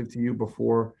attractive to you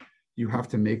before you have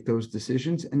to make those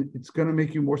decisions. And it's going to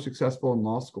make you more successful in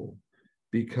law school,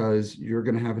 because you're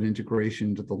going to have an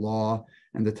integration to the law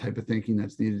and the type of thinking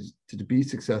that's needed to be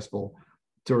successful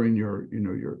during your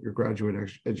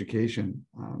graduate education.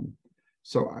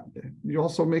 So you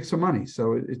also make some money.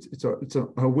 So it's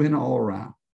a win all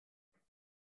around.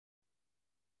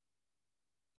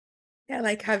 Yeah,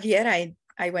 like Javier,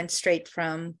 I went straight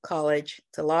from college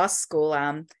to law school.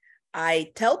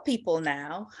 I tell people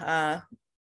now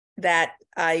that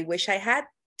I wish I had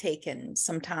taken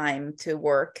some time to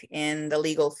work in the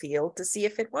legal field to see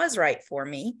if it was right for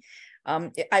me.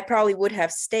 I probably would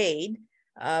have stayed,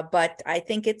 but I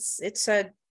think it's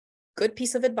a good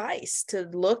piece of advice to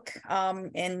look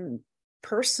and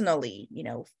personally,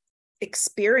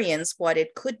 experience what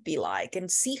it could be like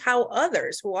and see how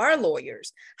others who are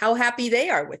lawyers, how happy they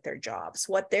are with their jobs,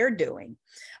 what they're doing.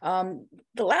 The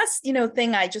last,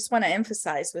 thing I just want to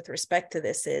emphasize with respect to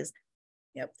this is,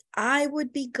 I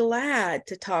would be glad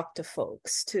to talk to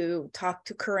folks, to talk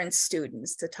to current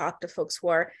students, to talk to folks who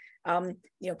are,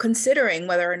 considering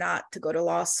whether or not to go to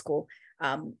law school.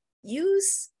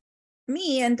 Use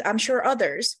me, and I'm sure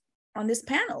others on this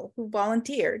panel who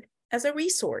volunteered, as a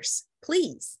resource,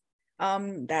 please.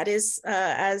 That is,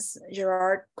 as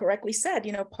Gerard correctly said,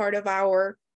 part of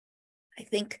our, I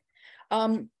think,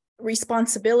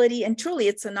 responsibility, and truly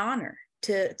it's an honor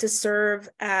to serve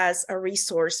as a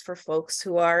resource for folks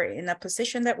who are in a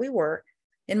position that we were,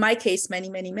 in my case, many,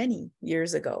 many, many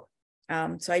years ago.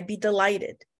 So I'd be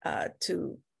delighted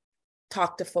to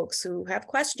talk to folks who have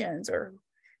questions or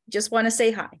just want to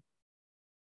say hi.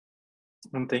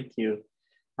 Thank you.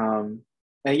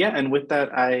 And with that,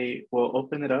 I will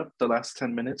open it up the last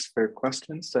 10 minutes for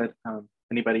questions that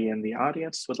anybody in the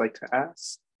audience would like to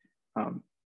ask.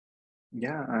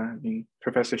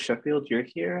 Professor Sheffield, you're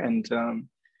here, and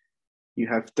you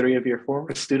have 3 of your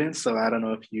former students, so I don't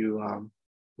know if you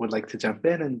would like to jump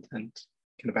in and kind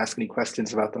of ask any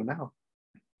questions about them now.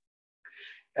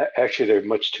 Actually, they're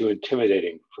much too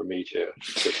intimidating for me to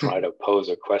try to pose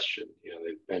a question.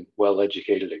 They've been well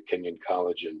educated at Kenyon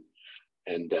College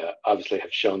and obviously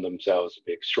have shown themselves to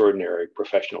be extraordinary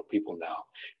professional people now.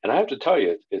 And I have to tell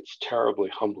you, it's terribly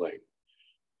humbling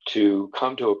to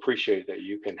come to appreciate that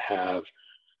you can have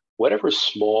whatever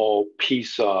small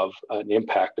piece of an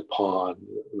impact upon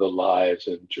the lives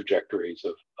and trajectories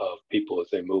of people as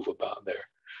they move about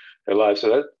their lives.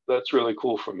 So that's really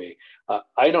cool for me.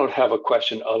 I don't have a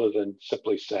question other than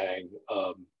simply saying,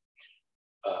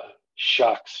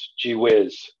 shucks, gee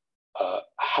whiz,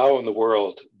 how in the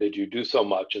world did you do so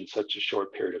much in such a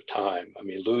short period of time? I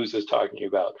mean, Luz is talking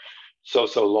about so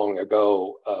long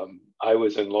ago. I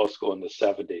was in law school in the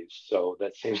 70s, so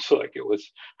that seems like it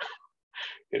was,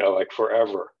 like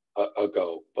forever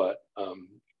ago. But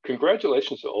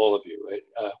congratulations to all of you.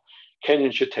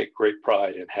 Kenyon should take great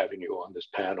pride in having you on this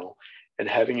panel and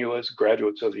having you as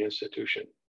graduates of the institution.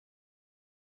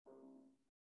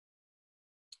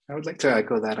 I would like to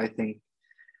echo that. I think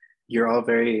you're all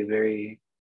very, very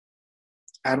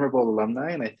admirable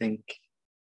alumni, and I think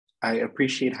I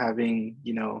appreciate having,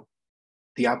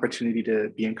 the opportunity to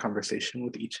be in conversation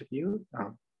with each of you.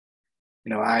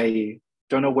 I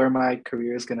don't know where my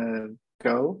career is going to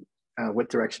go, what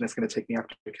direction it's going to take me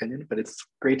after Kenyon, but it's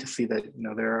great to see that,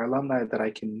 there are alumni that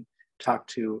I can talk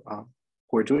to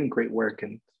who are doing great work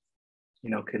and,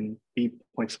 can be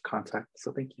points of contact.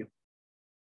 So thank you.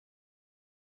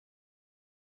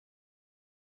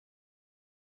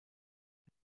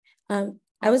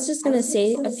 I was just going to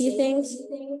say a few things.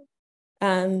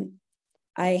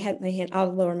 I had my hand,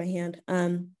 I'll lower my hand.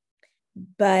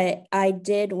 But I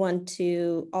did want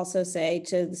to also say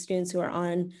to the students who are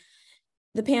on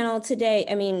the panel today,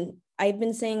 I mean, I've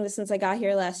been saying this since I got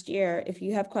here last year. If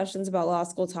you have questions about law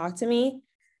school, talk to me.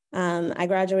 I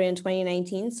graduated in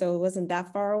 2019, so it wasn't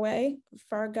that far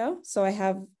ago. So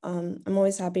I'm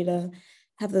always happy to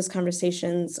have those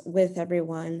conversations with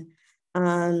everyone.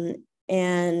 And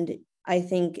I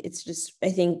think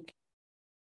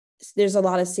there's a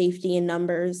lot of safety in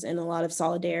numbers and a lot of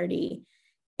solidarity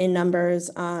in numbers.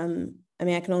 I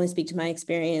mean, I can only speak to my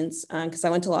experience because I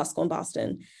went to law school in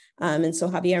Boston. And so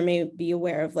Javier may be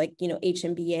aware of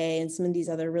HMBA and some of these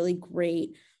other really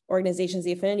great organizations,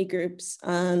 the affinity groups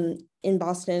in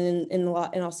Boston and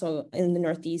also in the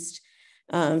Northeast,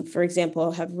 for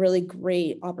example, have really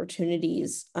great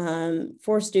opportunities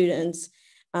for students.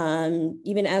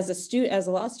 Even as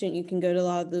a law student, you can go to a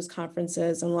lot of those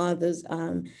conferences and a lot of those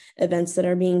events that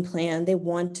are being planned. They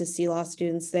want to see law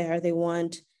students there. They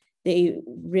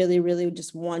really, really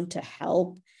just want to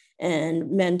help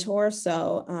and mentor.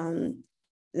 So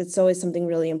it's always something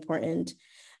really important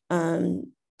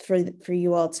for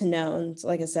you all to know. And so,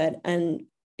 like I said, and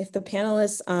if the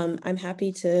panelists, I'm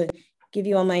happy to give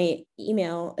you all my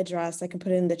email address. I can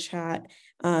put it in the chat,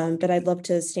 but I'd love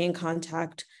to stay in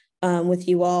contact with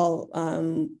you all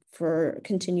for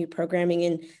continued programming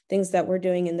and things that we're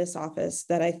doing in this office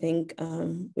that I think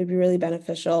would be really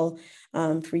beneficial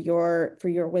for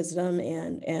your wisdom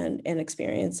and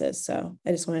experiences. So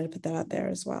I just wanted to put that out there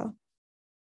as well.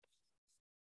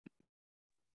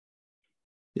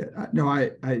 Yeah, no,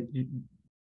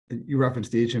 you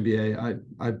referenced the HMBA.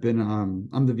 I've been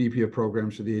I'm the VP of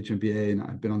programs for the HMBA, and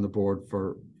I've been on the board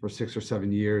for 6 or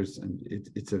 7 years, and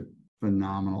it's a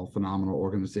phenomenal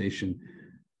organization.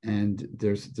 And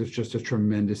there's just a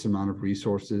tremendous amount of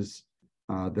resources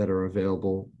that are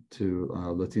available to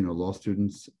Latino law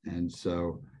students. And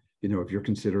so, if you're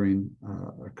considering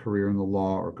a career in the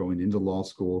law or going into law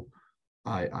school,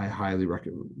 I highly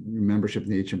recommend. Membership in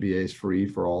the HMBA is free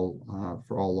for all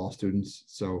law students.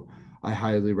 So I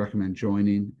highly recommend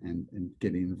joining and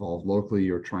getting involved locally,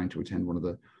 or trying to attend one of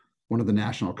the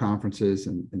national conferences.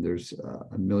 And there's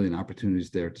a million opportunities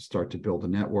there to start to build a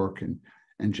network and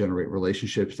generate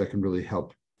relationships that can really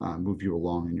help move you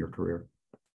along in your career.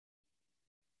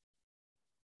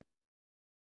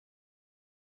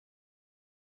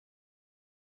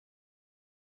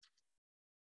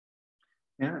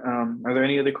 Yeah. Are there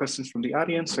any other questions from the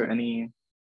audience, or any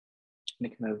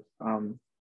kind of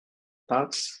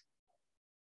thoughts?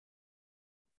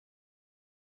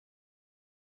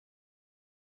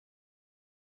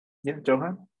 Yeah,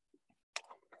 Johan.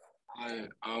 Hi.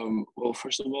 Well,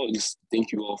 first of all, just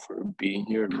thank you all for being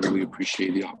here. I really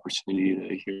appreciate the opportunity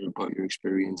to hear about your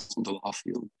experience in the law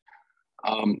field.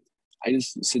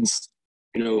 Since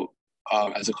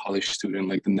as a college student,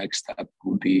 like the next step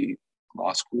would be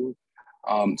law school.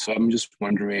 So I'm just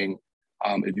wondering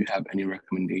if you have any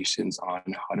recommendations on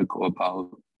how to go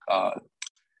about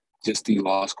just the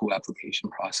law school application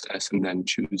process and then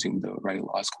choosing the right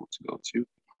law school to go to.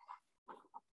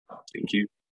 Thank you.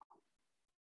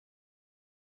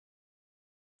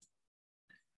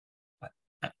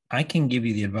 I can give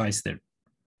you the advice that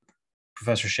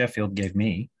Professor Sheffield gave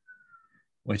me,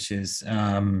 which is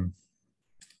think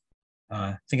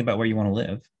about where you want to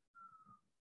live.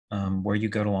 Where you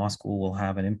go to law school will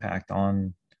have an impact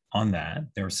on that.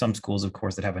 There are some schools, of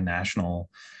course, that have a national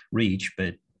reach,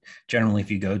 but generally,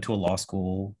 if you go to a law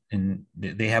school and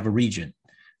they have a region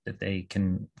that they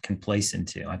can place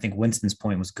into. I think Winston's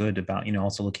point was good about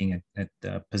also looking at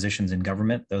positions in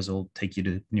government. Those will take you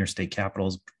to near state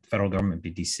capitals, federal government,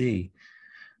 be DC.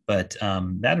 But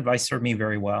that advice served me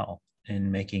very well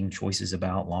in making choices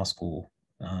about law school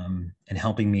and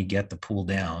helping me get the pool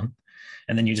down.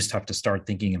 And then you just have to start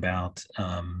thinking about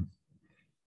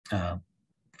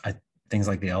things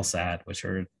like the LSAT, which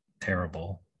are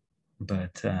terrible,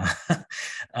 but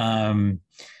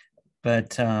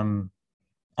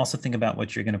also think about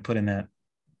what you're going to put in that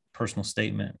personal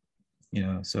statement.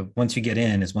 So once you get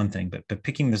in is one thing, but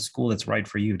picking the school that's right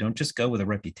for you. Don't just go with a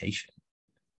reputation.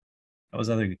 That was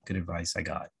other good advice I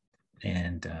got.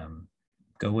 And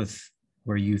go with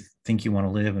where you think you want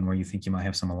to live and where you think you might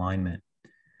have some alignment.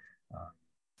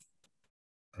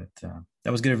 But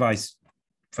that was good advice,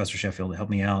 Professor Sheffield. It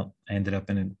helped me out. I ended up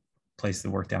in a place that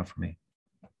worked out for me.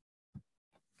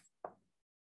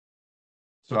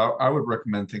 So I would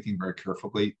recommend thinking very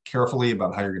carefully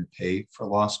about how you're going to pay for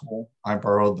law school. I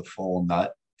borrowed the full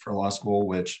nut for law school,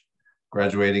 which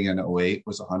graduating in 2008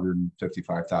 was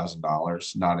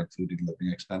 $155,000, not including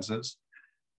living expenses.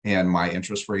 And my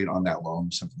interest rate on that loan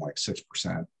was something like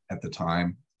 6%. at the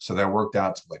time. So that worked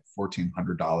out to like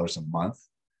 $1,400 a month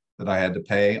that I had to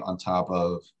pay on top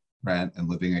of rent and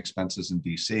living expenses in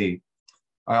DC.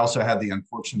 I also had the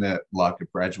unfortunate luck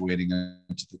of graduating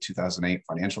into the 2008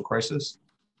 financial crisis,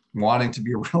 wanting to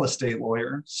be a real estate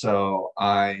lawyer. So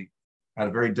I had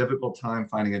a very difficult time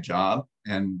finding a job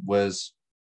and was,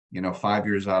 5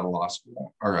 years out of law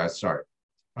school, or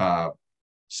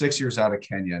 6 years out of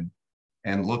Kenyon,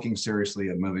 and looking seriously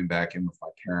at moving back in with my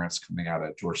parents coming out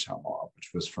of Georgetown Law, which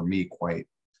was for me quite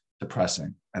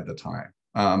depressing at the time.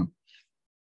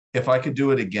 If I could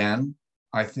do it again,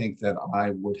 I think that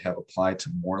I would have applied to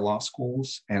more law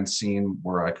schools and seen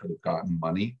where I could have gotten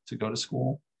money to go to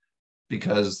school.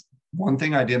 Because one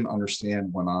thing I didn't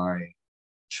understand when I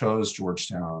chose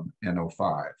Georgetown in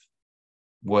 2005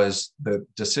 was the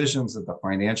decisions that the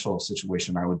financial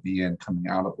situation I would be in coming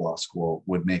out of law school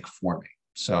would make for me.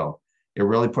 So it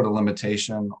really put a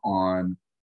limitation on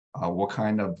what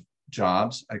kind of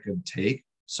jobs I could take.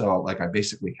 So like I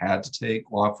basically had to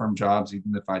take law firm jobs,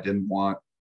 even if I didn't want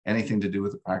anything to do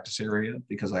with the practice area,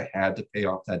 because I had to pay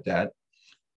off that debt.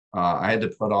 I had to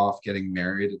put off getting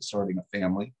married and starting a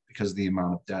family because of the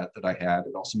amount of debt that I had.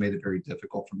 It also made it very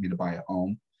difficult for me to buy a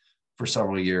home for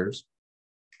several years.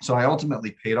 So I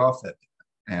ultimately paid off that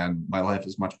debt, and my life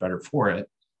is much better for it.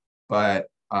 But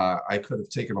I could have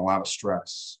taken a lot of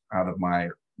stress out of my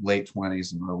late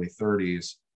 20s and early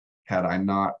 30s had I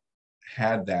not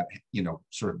had that,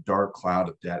 sort of dark cloud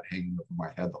of debt hanging over my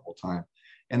head the whole time.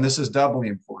 And this is doubly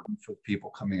important for people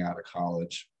coming out of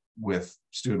college with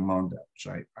student loan debt, which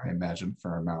I imagine a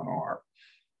fair amount are.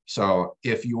 So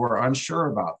if you are unsure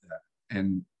about that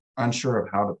and unsure of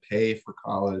how to pay for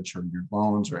college or your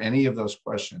loans or any of those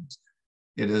questions,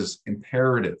 it is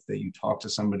imperative that you talk to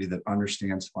somebody that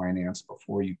understands finance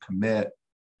before you commit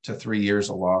to 3 years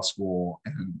of law school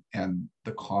and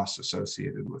the costs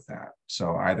associated with that.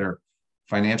 So either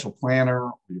financial planner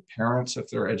or your parents if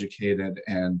they're educated,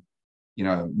 and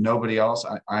nobody else.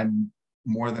 I'm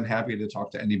more than happy to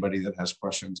talk to anybody that has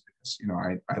questions because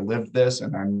I lived this,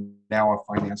 and I'm now a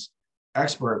finance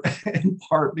expert in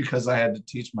part because I had to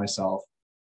teach myself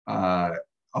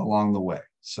along the way.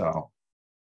 So.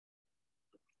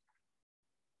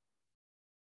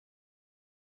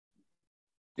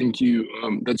 Thank you.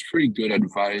 That's pretty good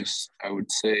advice, I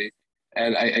would say.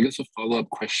 And I guess a follow-up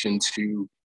question to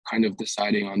kind of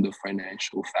deciding on the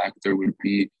financial factor would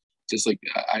be just like,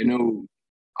 I know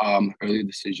early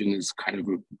decision is kind of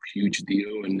a huge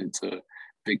deal and it's a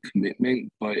big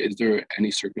commitment, but is there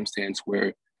any circumstance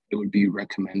where it would be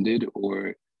recommended,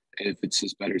 or if it's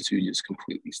just better to just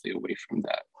completely stay away from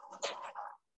that?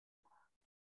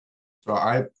 So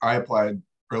I applied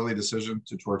early decision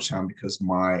to Georgetown because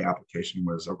my application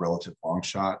was a relative long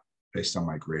shot based on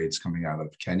my grades coming out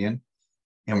of Kenyon.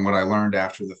 And what I learned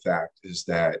after the fact is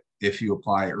that if you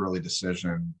apply early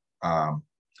decision,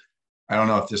 I don't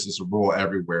know if this is a rule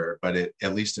everywhere, but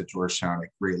at least at Georgetown, it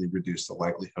greatly reduced the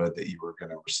likelihood that you were going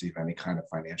to receive any kind of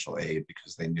financial aid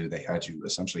because they knew they had you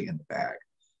essentially in the bag.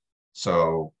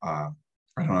 So I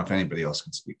don't know if anybody else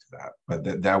can speak to that,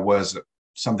 but that was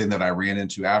something that I ran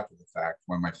into after the fact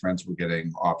when my friends were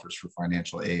getting offers for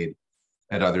financial aid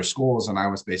at other schools, and I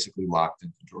was basically locked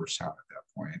into Georgetown at that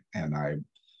point. And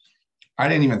I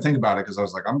didn't even think about it because I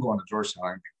was like, I'm going to Georgetown, I'm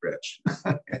going to be rich.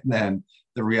 And then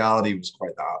the reality was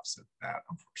quite the opposite of that,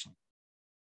 unfortunately.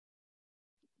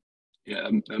 Yeah,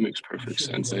 that makes perfect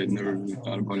sense. I had never really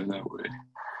thought about it that way.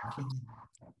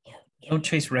 Don't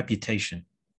chase reputation.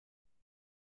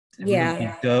 Yeah.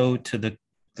 Really go to the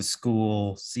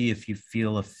school, see if you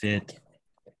feel a fit,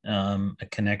 a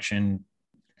connection,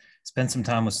 spend some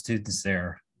time with students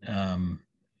there.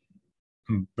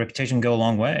 Reputation can go a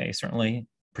long way, certainly,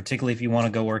 particularly if you want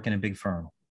to go work in a big firm.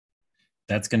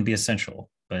 That's going to be essential.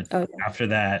 But after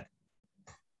that,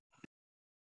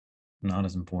 not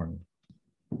as important.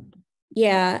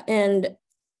 Yeah. And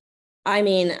I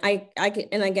mean, I can,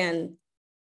 and again,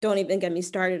 don't even get me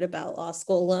started about law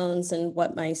school loans and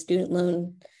what my student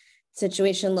loan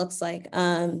situation looks like.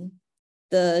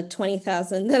 The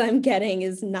 $20,000 that I'm getting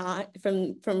is not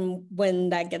from when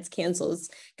that gets canceled. It's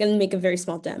going to make a very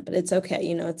small dent, but it's okay.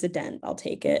 It's a dent. I'll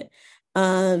take it.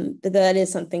 But that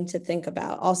is something to think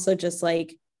about. Also, just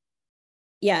like,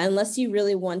 yeah, unless you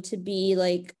really want to be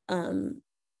like,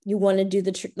 you want to do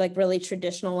the like really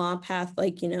traditional law path,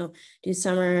 like, do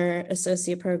summer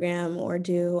associate program or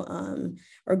do,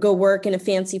 or go work in a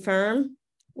fancy firm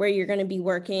where you're going to be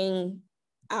working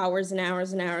hours and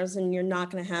hours and hours and you're not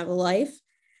going to have a life,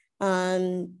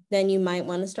 then you might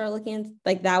want to start looking at,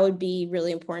 like, that would be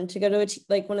really important to go to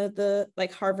like one of the,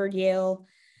 like, Harvard, Yale,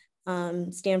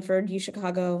 Stanford, U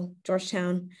Chicago,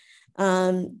 Georgetown,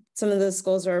 Some of those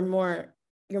schools are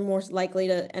you're more likely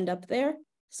to end up there.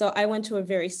 So I went to a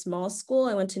very small school.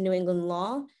 I went to New England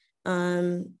Law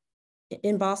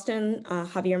in Boston.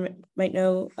 Javier might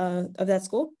know of that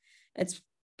school. It's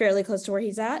fairly close to where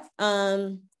he's at.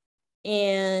 And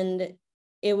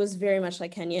it was very much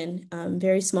like Kenyon,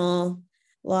 very small,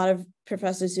 a lot of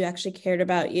professors who actually cared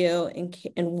about you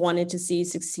and wanted to see you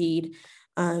succeed.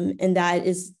 And that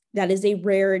is a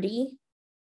rarity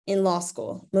in law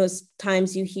school. Most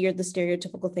times you hear the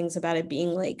stereotypical things about it being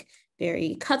like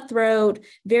very cutthroat,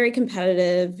 very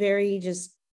competitive, very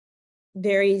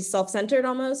self-centered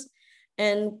almost.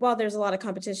 And while there's a lot of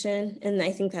competition, and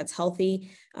I think that's healthy,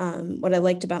 what I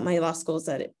liked about my law school is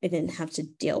that it didn't have to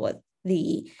deal with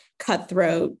the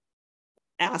cutthroat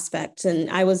aspect. And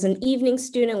I was an evening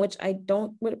student, which I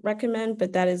don't would recommend,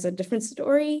 but that is a different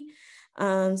story.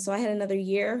 So I had another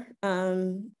year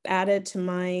added to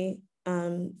my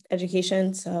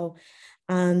education. So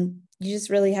you just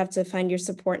really have to find your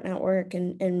support network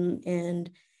and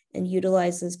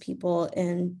utilize those people,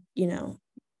 and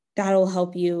that'll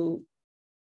help you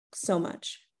so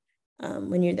much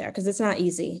when you're there, because it's not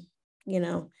easy.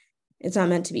 It's not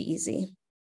meant to be easy.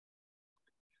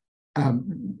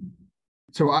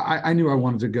 So I knew I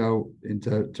wanted to go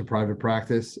into private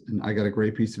practice, and I got a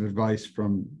great piece of advice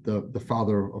from the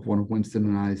father of one of Winston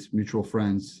and I's mutual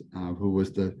friends, who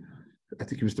was I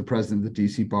think he was the president of the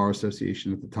DC Bar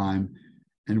Association at the time.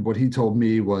 And what he told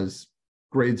me was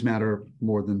grades matter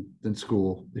more than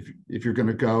school. If you're going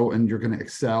to go and you're going to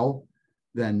excel,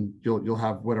 then you'll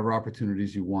have whatever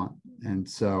opportunities you want. And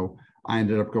so I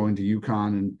ended up going to UConn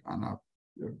and on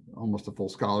almost a full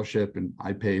scholarship, and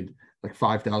I paid like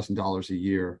 $5,000 a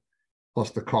year,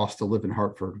 plus the cost to live in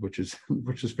Hartford, which is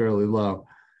fairly low.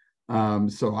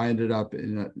 So I ended up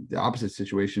in the opposite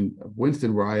situation of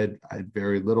Winston, where I had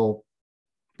very little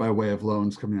by way of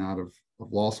loans coming out of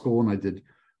law school, and I did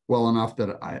well enough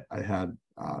that I had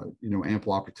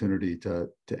ample opportunity to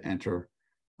enter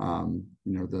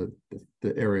the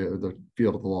area, the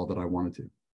field of the law that I wanted to.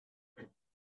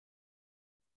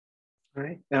 All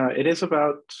right. It is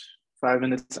about 5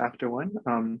 minutes after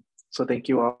 1. So thank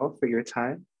you all for your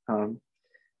time.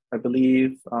 I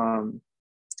believe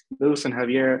Luz and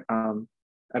Javier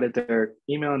added their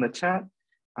email in the chat.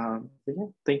 Yeah,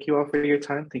 thank you all for your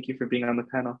time. Thank you for being on the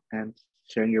panel and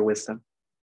sharing your wisdom.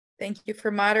 Thank you for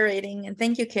moderating, and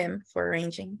thank you, Kim, for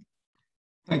arranging.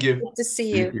 Thank you. Good to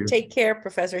see you. Thank you. Take care,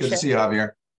 Professor Good to Shohl. see you,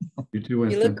 Javier. You too,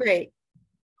 Winston. You look great.